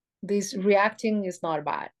 This reacting is not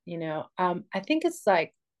bad, I think it's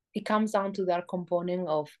like, it comes down to that component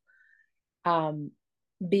of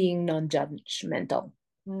being non-judgmental.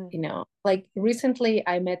 Like recently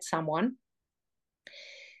I met someone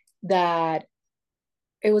that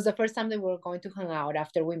it was the first time that we were going to hang out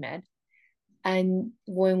after we met. And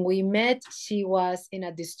when we met, she was in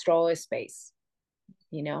a destroyed space,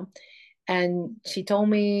 and she told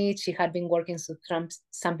me she had been working through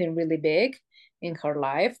something really big in her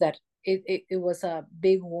life, that it was a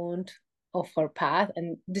big wound of her path.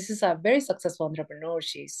 And this is a very successful entrepreneur.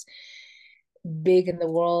 She's big in the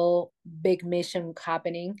world, big mission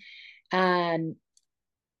happening. And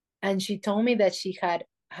she told me that she had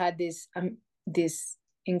this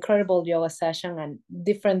incredible yoga session, and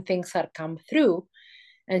different things had come through,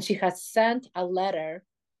 and she had sent a letter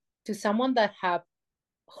to someone that had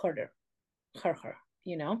hurt her,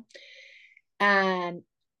 and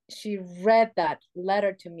she read that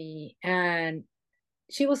letter to me, and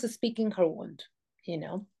she was speaking her wound,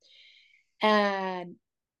 and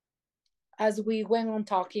as we went on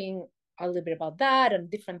talking a little bit about that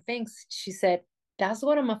and different things, she said, that's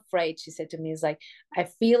what I'm afraid. She said to me, is like, I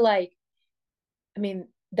feel like,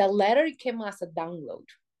 the letter came as a download,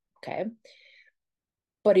 okay?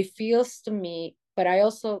 But it feels to me, but I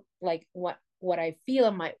also, like, what I feel,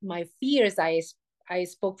 and my fears, I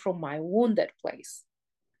spoke from my wounded place,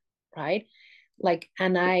 right? Like,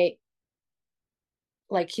 and I,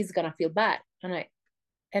 like, he's gonna feel bad.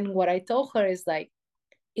 And what I told her is like,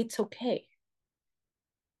 it's okay,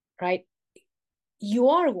 right? You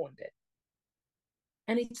are wounded.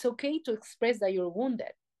 And it's okay to express that you're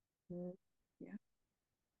wounded. Yeah.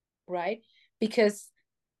 Right? Because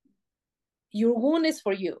your wound is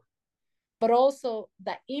for you, but also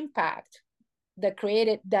the impact that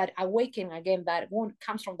created that awakening, again, that wound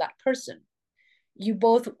comes from that person. You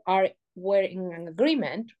both were in an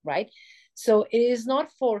agreement, right? So it is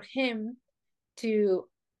not for him to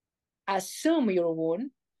assume your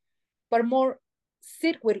wound, but more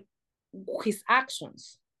sit with his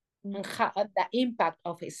actions and the impact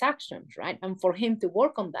of his actions, right? And for him to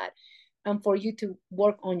work on that, and for you to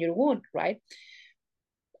work on your wound, right?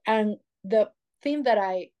 And the thing that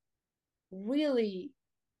I really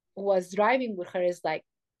was driving with her is like,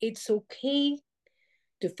 it's okay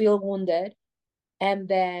to feel wounded, and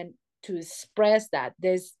then to express that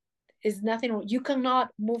there's is nothing, you cannot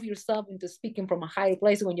move yourself into speaking from a higher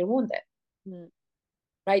place when you're wounded.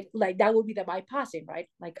 Right? Like that would be the bypassing, right?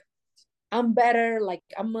 Like, I'm better, like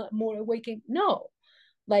I'm more awakened. No,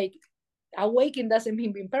 like awakened doesn't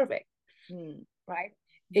mean being perfect, right?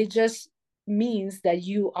 It just means that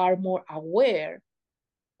you are more aware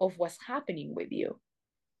of what's happening with you,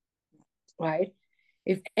 right?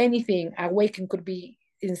 If anything, awaken could be,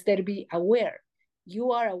 instead of be aware,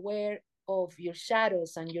 you are aware of your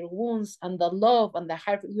shadows and your wounds and the love and the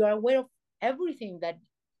heart. You are aware of everything that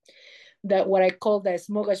what I call the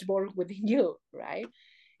smorgasbord within you, right?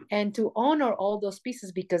 And to honor all those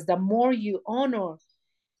pieces, because the more you honor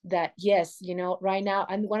that, yes, right now,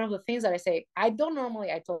 and one of the things that I say, I don't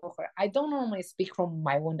normally speak from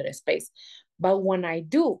my wounded space, but when I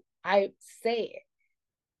do, I say,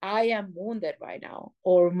 I am wounded right now,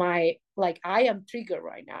 or I am triggered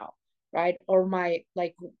right now, right? Or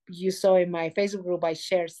like you saw in my Facebook group, I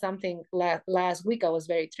shared something last week. I was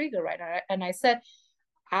very triggered right now, and I said,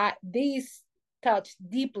 this touched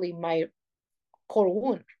deeply my core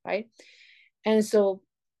wound, right? And so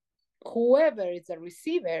whoever is a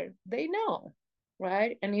receiver, they know,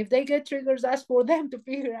 right? And if they get triggers, that's for them to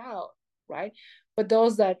figure out, right? But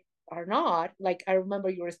those that are not, like, I remember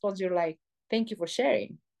your response, you're like, thank you for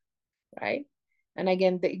sharing, right? And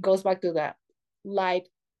again, it goes back to that light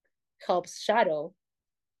helps shadow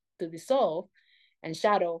to dissolve, and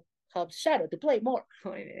shadow helps shadow to play more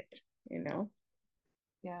in it.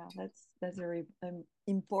 Yeah, that's very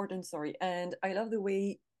important. Sorry, and I love the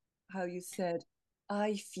way how you said,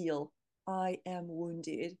 I feel I am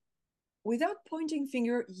wounded, without pointing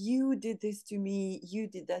finger. You did this to me, you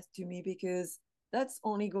did that to me, because that's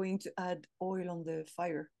only going to add oil on the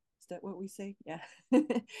fire. Is that what we say? Yeah. So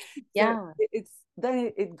Yeah. it's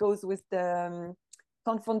then it goes with the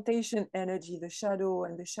confrontation energy, the shadow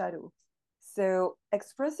and the shadow. So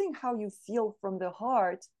expressing how you feel from the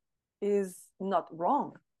heart is not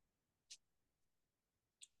wrong.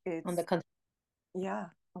 On It's, the contrary. yeah,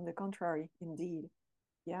 on the contrary, indeed.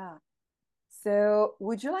 Yeah. So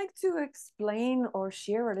would you like to explain or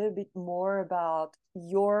share a little bit more about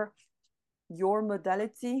your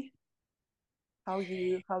modality, how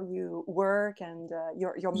you work, and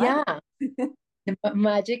your magic? Yeah.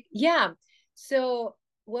 Magic. Yeah. So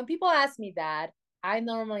when people ask me that, I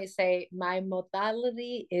normally say my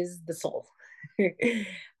modality is the soul.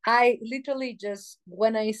 I literally just,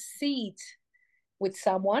 when I sit with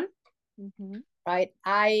someone, right?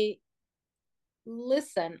 I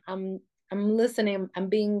listen. I'm listening. I'm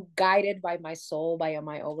being guided by my soul, by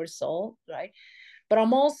my oversoul, right? But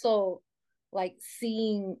I'm also like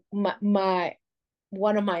seeing my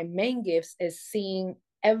one of my main gifts is seeing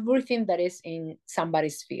everything that is in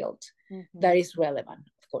somebody's field that is relevant,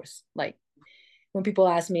 of course. Like when people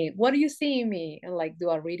ask me, what do you see in me? And like, do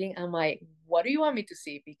a reading, I'm like, what do you want me to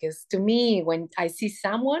see? Because to me, when I see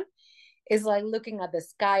someone, it's like looking at the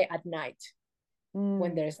sky at night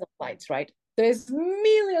when there's no lights, right? There's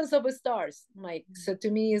millions of stars. Like, so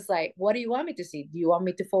to me, it's like, what do you want me to see? Do you want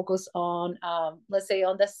me to focus on, let's say,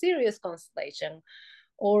 on the Sirius constellation,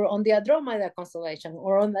 or on the Andromeda constellation,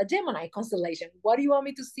 or on the Gemini constellation? What do you want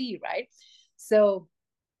me to see, right? So,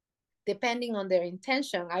 depending on their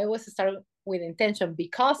intention, I always start with intention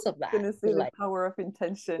because of that. Gonna say the Like, power of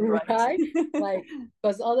intention, right? right? Like,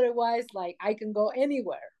 because otherwise, like, I can go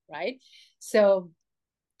anywhere, right? So,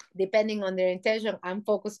 depending on their intention, I'm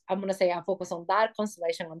gonna say I focus on that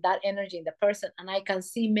constellation, on that energy in the person, and I can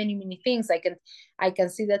see many things. I can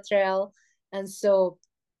see the trail. And so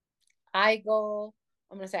I go,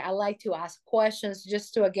 I'm gonna say I like to ask questions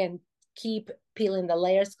just to again keep peeling the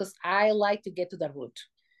layers, because I like to get to the root.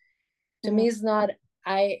 To me, it's not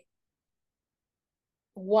I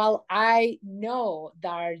while I know that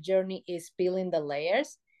our journey is peeling the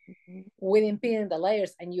layers, within peeling the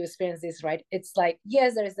layers, and you experience this, right? It's like,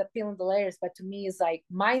 yes, there is the peeling the layers, but to me, it's like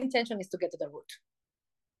my intention is to get to the root,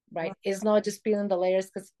 right? It's not just peeling the layers,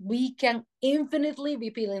 because we can infinitely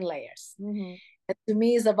be peeling layers. And to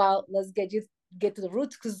me, it's about let's get to the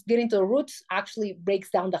roots, because getting to the roots actually breaks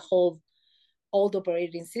down the whole old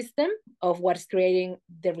operating system of what's creating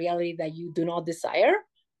the reality that you do not desire,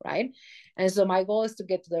 right? And so my goal is to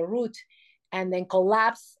get to the root and then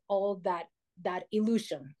collapse all that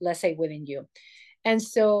illusion, let's say, within you. And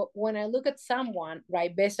so when I look at someone,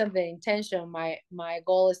 right, based on the intention, my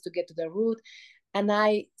goal is to get to the root, and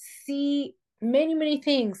I see many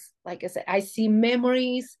things. Like I said, I see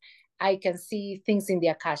memories, I can see things in the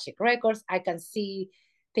Akashic records, I can see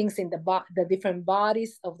things in the different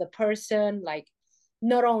bodies of the person, like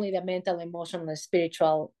not only the mental, emotional, and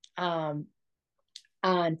spiritual,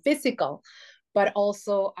 and physical, but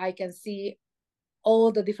also I can see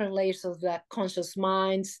all the different layers of the conscious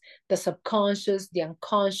minds, the subconscious, the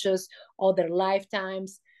unconscious, all their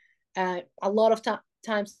lifetimes. A lot of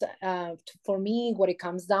times, for me, what it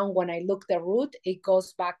comes down when I look the root, it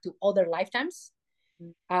goes back to other lifetimes,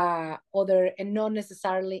 and not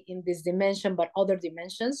necessarily in this dimension, but other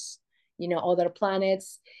dimensions, other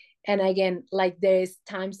planets. And again, like there's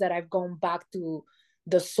times that I've gone back to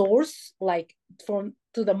the source, like from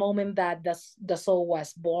to the moment that the soul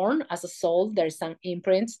was born as a soul. There's some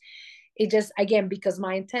imprints. It just, again, because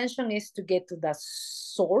my intention is to get to the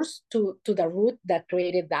source, to the root that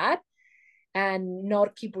created that, and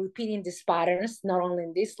not keep repeating these patterns, not only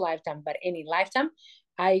in this lifetime but any lifetime.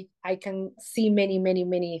 I can see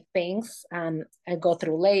many things, and I go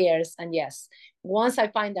through layers. And yes, once I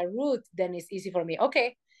find the root, then it's easy for me.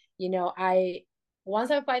 Okay, I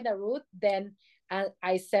once I find the root, then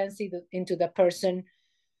I sense it into the person.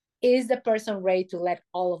 Is the person ready to let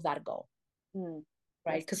all of that go?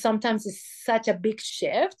 Right? Because sometimes it's such a big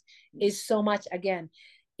shift. It's so much, again,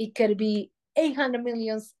 it could be 800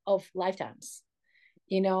 millions of lifetimes,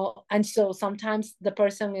 and so sometimes the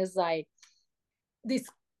person is like this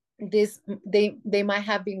they might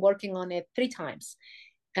have been working on it 3 times,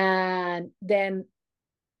 and then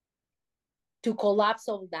to collapse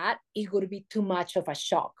all that, it would be too much of a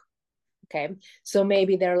shock. Okay, so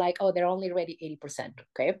maybe they're like, oh, they're only ready 80%.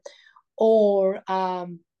 Okay, or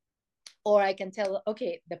I can tell,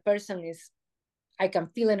 okay, the person is, I can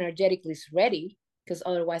feel energetically is ready, because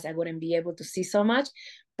otherwise I wouldn't be able to see so much.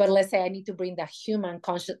 But let's say I need to bring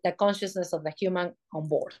the consciousness of the human on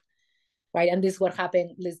board, right? And this is what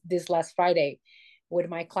happened this last Friday with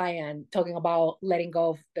my client, talking about letting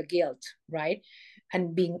go of the guilt, right?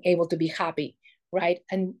 And being able to be happy, right?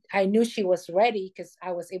 And I knew she was ready because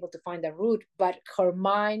I was able to find the root, but her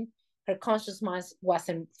conscious mind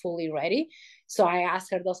wasn't fully ready. So I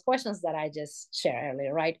asked her those questions that I just shared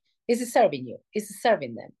earlier, right? Is it serving you? Is it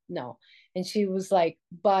serving them? No. And she was like,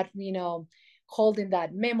 but, holding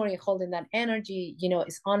that memory, holding that energy,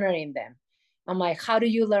 is honoring them. I'm like, how do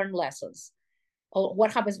you learn lessons? Oh,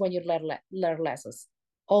 what happens when you learn lessons?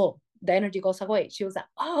 Oh, the energy goes away. She was like,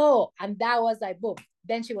 oh, and that was like, boom.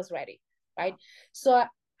 Then she was ready, right? So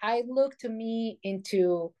I look at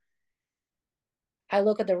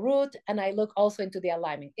the root, and I look also into the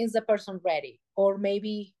alignment. Is the person ready? Or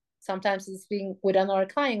maybe sometimes it's being with another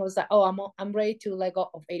client, it was like, oh, I'm ready to let go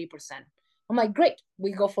of 80%. I'm like, great,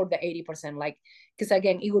 we go for the 80%. Like, because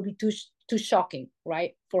again, it would be too shocking,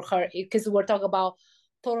 right? For her, because we're talking about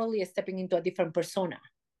totally stepping into a different persona,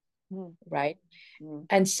 right?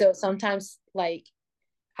 And so sometimes, like,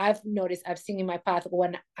 I've noticed, I've seen in my path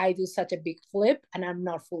when I do such a big flip and I'm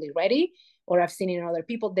not fully ready, or I've seen in other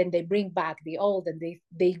people, then they bring back the old and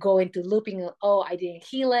they go into looping. Oh, I didn't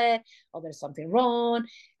heal it. Oh, there's something wrong.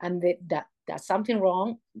 And that something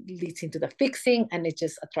wrong leads into the fixing, and it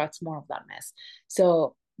just attracts more of that mess.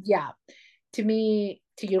 So yeah, to me,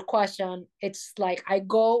 to your question, it's like I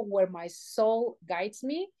go where my soul guides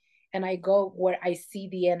me, and I go where I see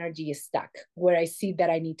the energy is stuck, where I see that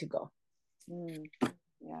I need to go.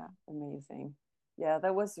 Yeah, amazing. Yeah,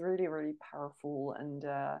 that was really, really powerful. And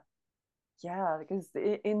yeah, because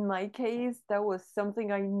in my case, that was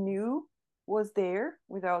something I knew was there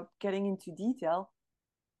without getting into detail.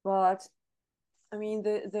 But I mean,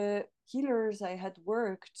 the healers I had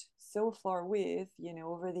worked so far with,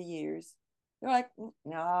 over the years, they're like,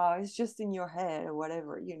 no, it's just in your head or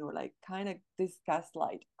whatever, like kind of this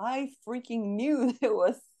gaslight. I freaking knew there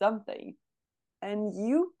was something. And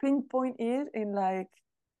you pinpoint it in like,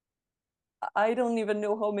 I don't even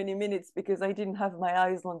know how many minutes because I didn't have my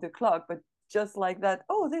eyes on the clock, but just like that,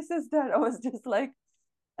 oh, this is that. I was just like,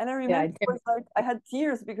 and I remember it was like I had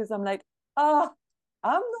tears because I'm like, ah,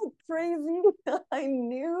 I'm not crazy. I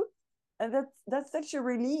knew. And that's such a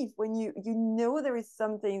relief when you know there is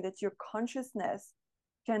something that your consciousness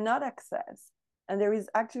cannot access. And there is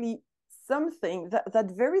actually something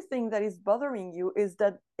that very thing that is bothering you is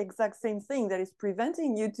that exact same thing that is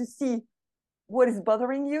preventing you to see what is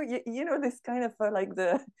bothering you. You know, this kind of like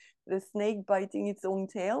the snake biting its own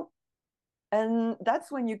tail. And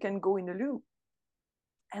that's when you can go in a loop.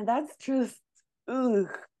 And that's just,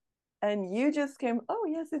 ugh. And you just came, oh,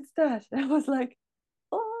 yes, it's that. And I was like,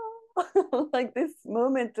 oh, like this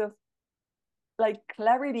moment of like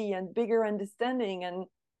clarity and bigger understanding. And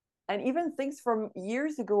even things from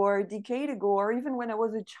years ago or a decade ago, or even when I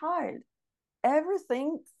was a child,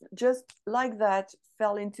 everything just like that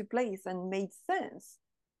fell into place and made sense.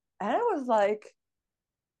 And I was like,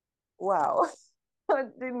 wow, I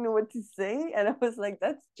didn't know what to say. And I was like,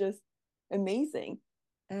 that's just amazing.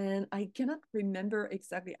 And I cannot remember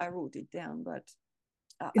exactly, I wrote it down, but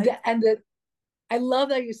I love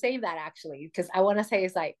that you're saying that, actually, because I want to say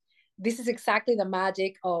it's like, this is exactly the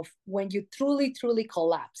magic of when you truly, truly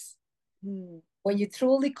collapse. When you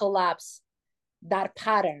truly collapse, that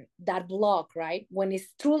pattern, that block, right? When it's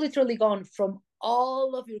truly, truly gone from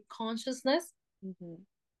all of your consciousness,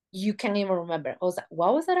 you can't even remember. I was like,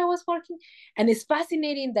 what was that I was working? And it's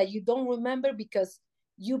fascinating that you don't remember because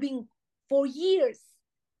you've been for years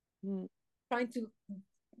trying to,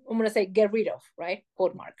 I'm going to say, get rid of, right?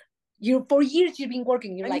 Quote mark. For years you've been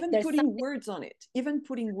working. You're and like, even putting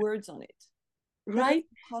words on it, right?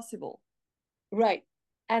 Possible. Right.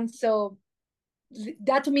 And so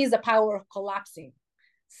that to me is the power of collapsing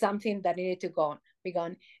something that needed to be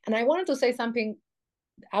gone. And I wanted to say something.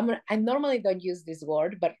 I normally don't use this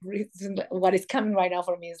word, but what is coming right now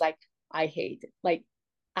for me is like, I hate it. Like,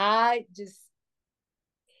 I just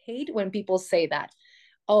hate when people say that,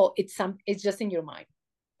 oh, it's just in your mind.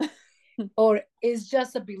 Or it's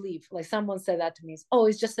just a belief. Like someone said that to me, oh,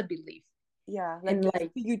 it's just a belief. Yeah,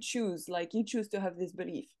 like you choose to have this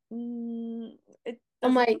belief. It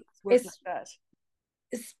doesn't work like that.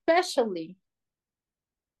 Especially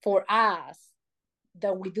for us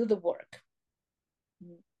that we do the work.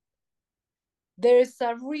 There's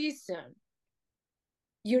a reason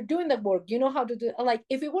you're doing the work. You know how to do it. Like,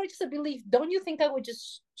 if it were just a belief, don't you think I would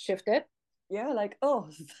just shift it? Yeah, like, oh,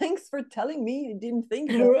 thanks for telling me. I didn't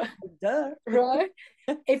think duh. Right?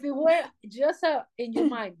 If it were just in your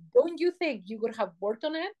mind, don't you think you would have worked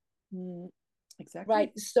on it? Exactly.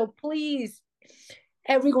 Right. So please,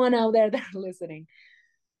 everyone out there that are listening,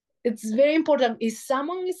 it's very important. If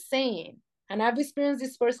someone is saying, and I've experienced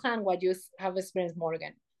this firsthand, what you have experienced,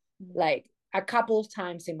 Morgan, like a couple of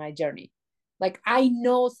times in my journey, like I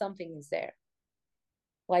know something is there.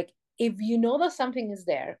 Like, if you know that something is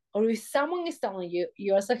there, or if someone is telling you,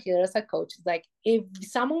 you as a healer, as a coach, like if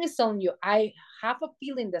someone is telling you, I have a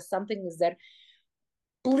feeling that something is there,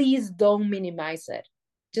 please don't minimize it.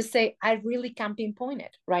 Just say, I really can't pinpoint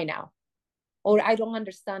it right now, or I don't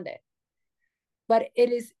understand it. But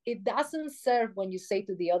it doesn't serve when you say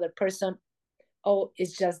to the other person, oh,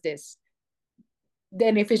 it's just this.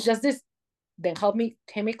 Then if it's just this, then help me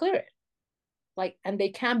clear it. Like, and they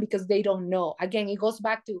can, because they don't know. Again, it goes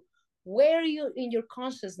back to where you in your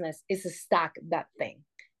consciousness is stuck, that thing,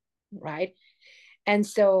 right? And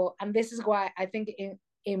so, and this is why I think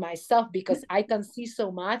in myself, because I can see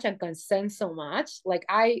so much and can sense so much. Like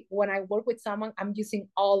when I work with someone, I'm using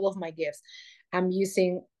all of my gifts. I'm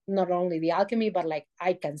using not only the alchemy, but like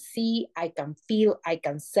I can see, I can feel, I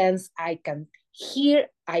can sense, I can hear,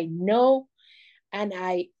 I know, and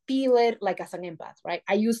I feel it like as an empath, right?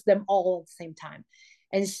 I use them all at the same time.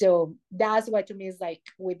 And so that's why to me is like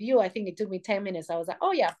with you, I think it took me 10 minutes. I was like,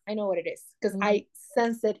 oh yeah, I know what it is. Because I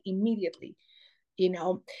sense it immediately, you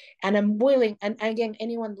know, and I'm willing. And again,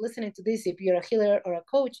 anyone listening to this, if you're a healer or a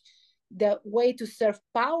coach, the way to serve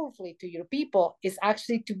powerfully to your people is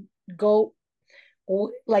actually to go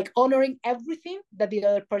like honoring everything that the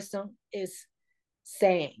other person is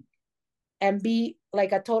saying, and be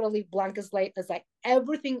like a totally blank slate. It's like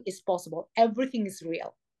everything is possible, everything is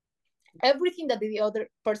real, everything that the other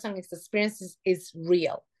person is experiences is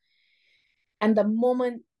real. And the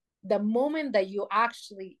moment that you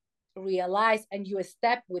actually realize and you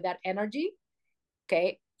step with that energy,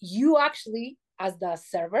 okay, you actually, as the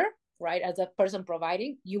server, right, as a person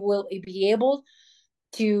providing, you will be able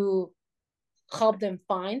to help them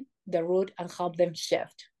find the root and help them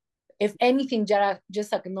shift. If anything,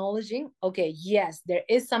 just acknowledging, okay, yes, there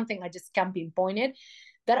is something I just can't pinpoint it,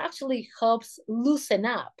 that actually helps loosen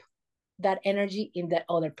up that energy in that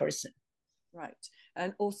other person. Right.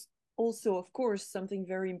 And also, of course, something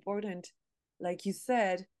very important, like you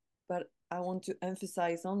said, but I want to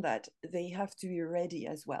emphasize on that, they have to be ready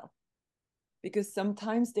as well. Because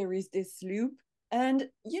sometimes there is this loop. And,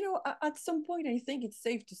 you know, at some point, I think it's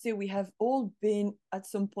safe to say we have all been at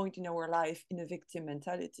some point in our life in a victim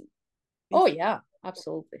mentality. Oh, yeah,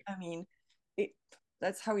 absolutely. I mean,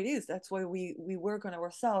 that's how it is. That's why we work on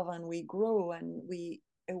ourselves and we grow and we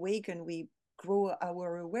awaken, we grow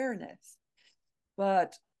our awareness.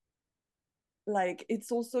 But like,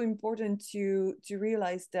 it's also important to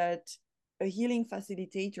realize that a healing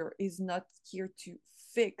facilitator is not here to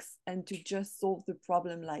fix and to just solve the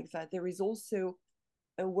problem like that. There is also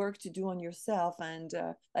a work to do on yourself. And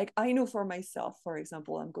like, I know for myself, for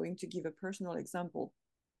example, I'm going to give a personal example.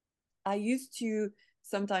 I used to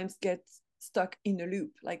sometimes get stuck in a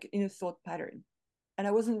loop, like in a thought pattern, and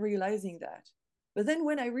I wasn't realizing that. But then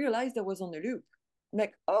when I realized I was on a loop, I'm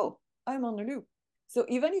like, oh, I'm on a loop. So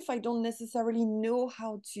even if I don't necessarily know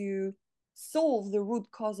how to solve the root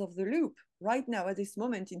cause of the loop right now at this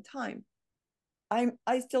moment in time,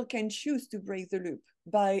 I still can choose to break the loop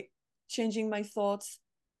by changing my thoughts,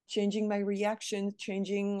 changing my reaction,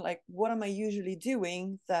 changing like what am I usually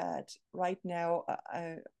doing that right now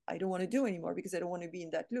I don't want to do anymore because I don't want to be in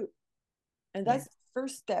that loop. And that's the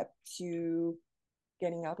first step to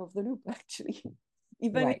getting out of the loop, actually.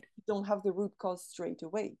 Even if you don't have the root cause straight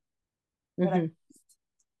away. But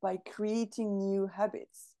by creating new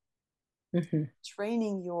habits,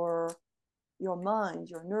 training your mind,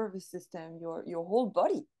 your nervous system, your whole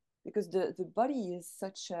body, because the body is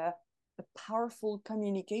such a powerful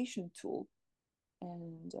communication tool.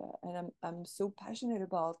 And I'm so passionate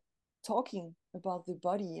about talking about the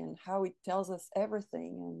body and how it tells us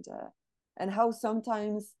everything, and how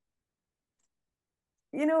sometimes,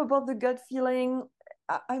 you know, about the gut feeling,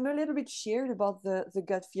 I'm a little bit shared about the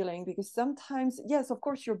gut feeling, because sometimes, yes, of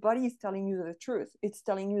course, your body is telling you the truth. It's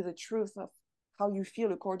telling you the truth of how you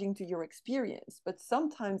feel according to your experience, but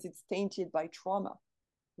sometimes it's tainted by trauma,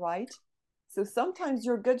 right? So sometimes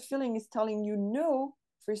your gut feeling is telling you no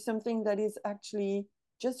for something that is actually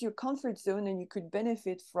just your comfort zone, and you could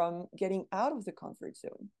benefit from getting out of the comfort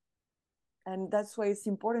zone. And that's why it's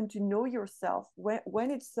important to know yourself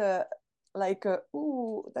when it's like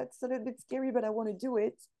ooh, that's a little bit scary, but I want to do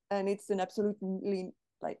it, and it's an absolutely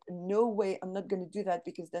like no way, I'm not going to do that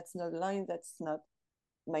because that's not aligned, that's not,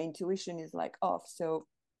 my intuition is like off. So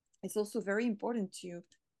it's also very important to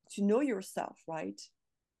know yourself, right?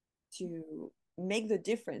 To make the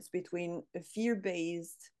difference between a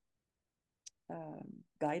fear-based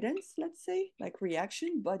guidance, let's say, like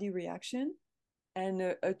reaction, body reaction, and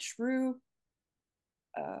a true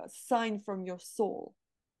sign from your soul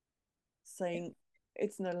saying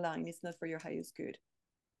it's not aligned, it's not for your highest good.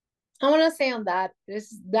 I want to say on that,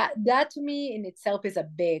 that to me in itself is a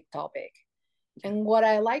big topic. And what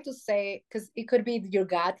I like to say, because it could be your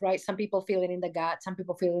gut, right? Some people feel it in the gut, some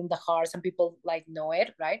people feel it in the heart, some people like know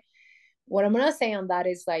it, right? What I'm gonna say on that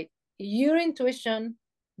is like your intuition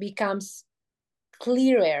becomes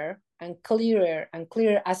clearer and clearer and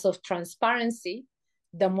clearer as of transparency,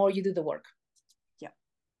 the more you do the work. Yeah.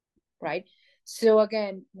 Right. So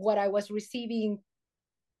again, what I was receiving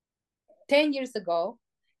 10 years ago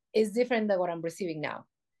is different than what I'm receiving now.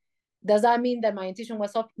 Does that mean that my intuition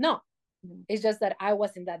was off? No. It's just that I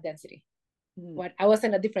was in that density. Right? I was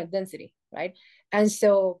in a different density. right? And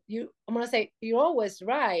so I'm gonna say you're always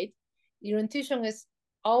right. Your intuition is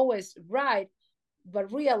always right,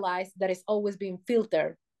 but realize that it's always being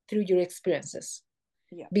filtered through your experiences.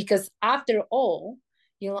 Yeah. Because after all,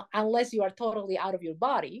 unless you are totally out of your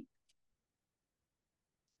body,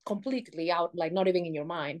 completely out, like not even in your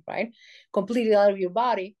mind, right? Completely out of your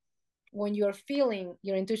body, when you're feeling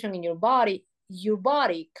your intuition in your body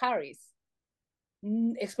carries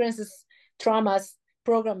experiences, traumas,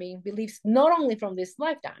 programming, beliefs, not only from this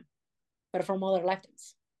lifetime, but from other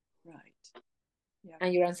lifetimes. Right. Yeah.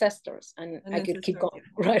 And your ancestors. And I could keep going,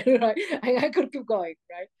 yeah. right? I could keep going,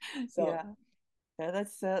 right? So yeah. Yeah,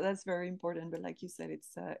 that's very important. But like you said,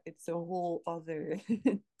 it's a whole other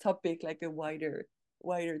topic, like a wider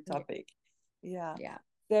topic. Yeah. Yeah.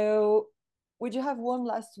 So, would you have one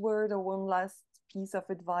last word or one last piece of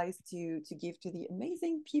advice to give to the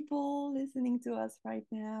amazing people listening to us right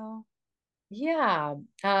now? Yeah.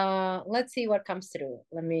 Let's see what comes through.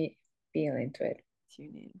 Let me feel into it.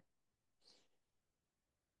 Tune in.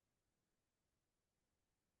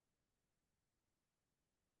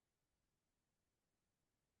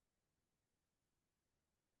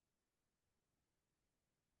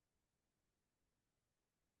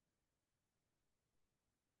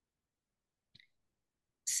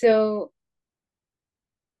 So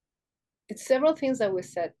it's several things that we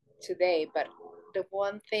said today, but the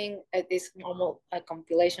one thing at this normal a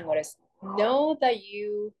compilation was know that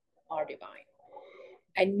you are divine.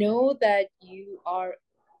 I know that you are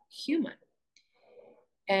human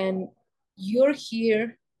and you're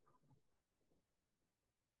here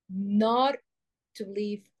not to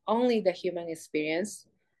live only the human experience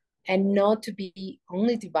and not to be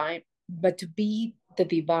only divine, but to be the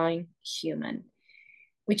divine human,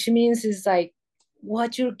 which means it's like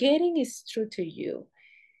what you're getting is true to you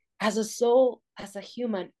as a soul, as a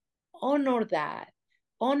human. Honor that,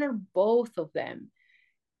 honor both of them,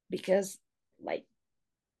 because like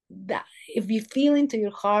that, if you feel into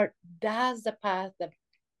your heart, that's the path that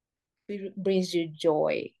brings you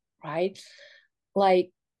joy, right?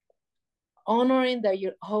 Like honoring that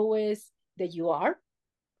you're always that you are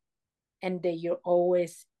and that you're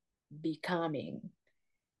always becoming,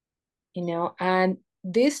 and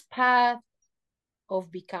this path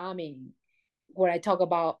of becoming, where I talk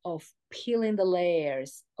about of peeling the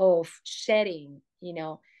layers, of shedding,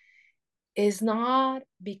 is not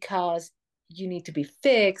because you need to be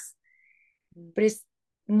fixed, but it's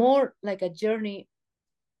more like a journey,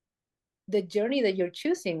 the journey that you're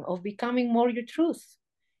choosing of becoming more your truth,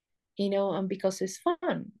 and because it's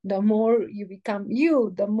fun. The more you become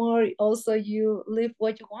you, the more also you live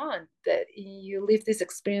what you want, that you live this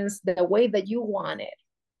experience the way that you want it.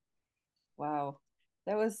 Wow.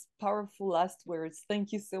 That was powerful last words.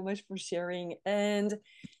 Thank you so much for sharing. And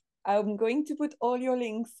I'm going to put all your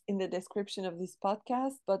links in the description of this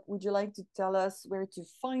podcast, but would you like to tell us where to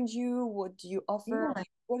find you? What do you offer? Yeah. Like,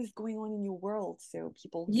 what is going on in your world so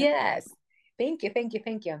people can. Yes. Thank you. And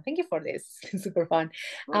thank you for this. Super fun.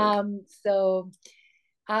 Of So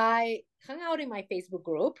I hung out in my Facebook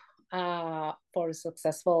group for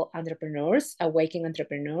successful entrepreneurs, awakening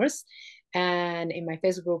entrepreneurs. And in my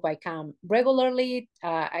Facebook group, I come regularly.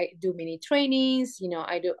 I do mini trainings.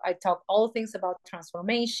 I talk all things about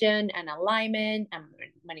transformation and alignment and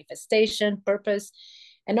manifestation, purpose,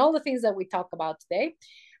 and all the things that we talk about today,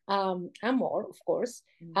 and more, of course.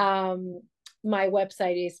 My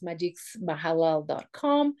website is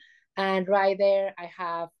mazixmahalel.com, and right there I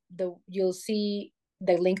have you'll see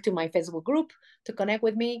the link to my Facebook group to connect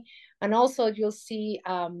with me. And also you'll see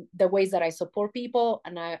the ways that I support people.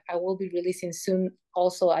 And I will be releasing soon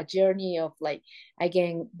also a journey of like,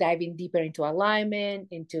 again, diving deeper into alignment,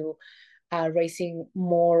 into raising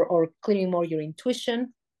more or clearing more your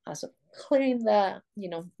intuition. So clearing the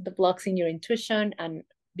blocks in your intuition and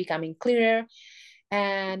becoming clearer.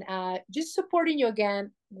 And just supporting you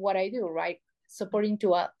again, what I do, right? Supporting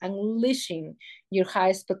to unleashing your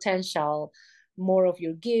highest potential, more of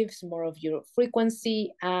your gifts, more of your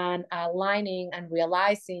frequency, and aligning and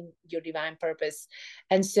realizing your divine purpose.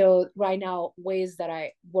 And so right now, ways that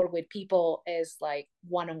I work with people is like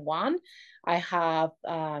one-on-one. I have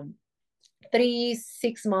 3,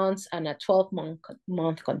 6 months, and a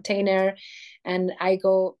 12-month container, and I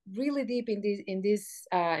go really deep in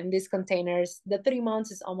these containers. The 3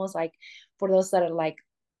 months is almost like for those that are like,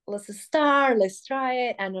 let's try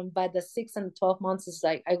it. And but the 6 and 12 months is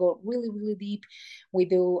like I go really, really deep. We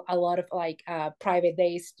do a lot of like private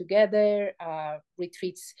days together,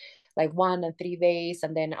 retreats like 1 and 3 days,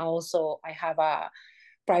 and then also I have a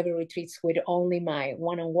private retreats with only my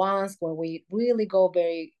one-on-ones, where we really go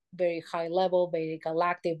very very high level, very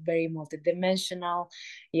galactic, very multidimensional.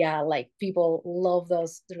 Yeah, like people love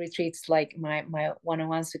those retreats, like my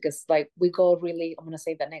one-on-ones, because like we go really, I'm gonna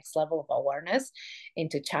say, the next level of awareness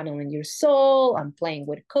into channeling your soul and playing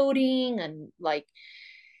with coding and like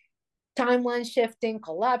timeline shifting,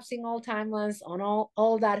 collapsing all timelines, on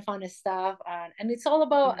all that fun stuff. And it's all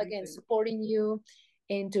about, again, Amazing. supporting you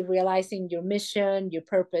into realizing your mission, your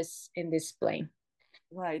purpose in this plane.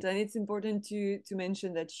 Right. And it's important to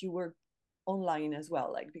mention that you work online as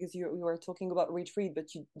well, like because you were talking about retreat, but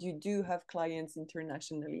you do have clients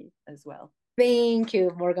internationally as well. Thank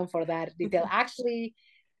you, Morgan, for that detail. Actually,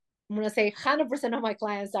 I'm gonna say 100% of my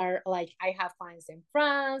clients are like, I have clients in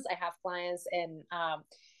France, I have clients in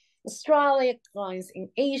Australia, clients in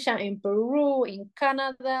Asia, in Peru, in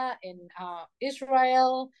Canada, in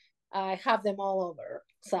Israel. I have them all over.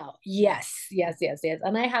 So yes, yes, yes, yes.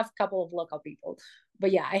 And I have a couple of local people.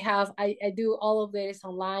 But yeah, I do all of this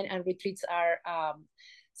online, and retreats are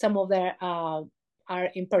some of their are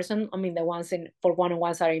in person. I mean, the ones in for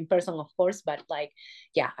one-on-ones are in person, of course, but like,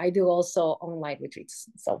 yeah, I do also online retreats.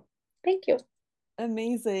 So thank you.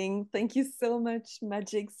 Amazing. Thank you so much,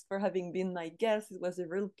 Magix, for having been my guest. It was a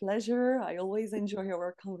real pleasure. I always enjoy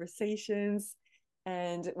our conversations.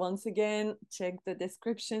 And once again, check the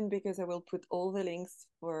description because I will put all the links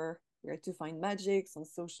for where to find Magix on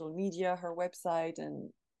social media, her website,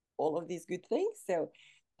 and all of these good things. So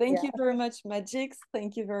thank Yeah. you very much, Magix.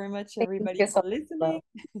 Thank you very much, Thank everybody, you for so much. listening.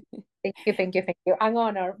 Thank you, thank you, thank you. I'm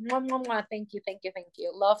honored. Mwah, mwah, mwah. Thank you, thank you, thank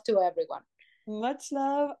you. Love to everyone. Much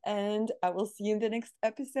love, and I will see you in the next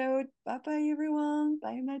episode. Bye bye, everyone.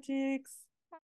 Bye, Magix.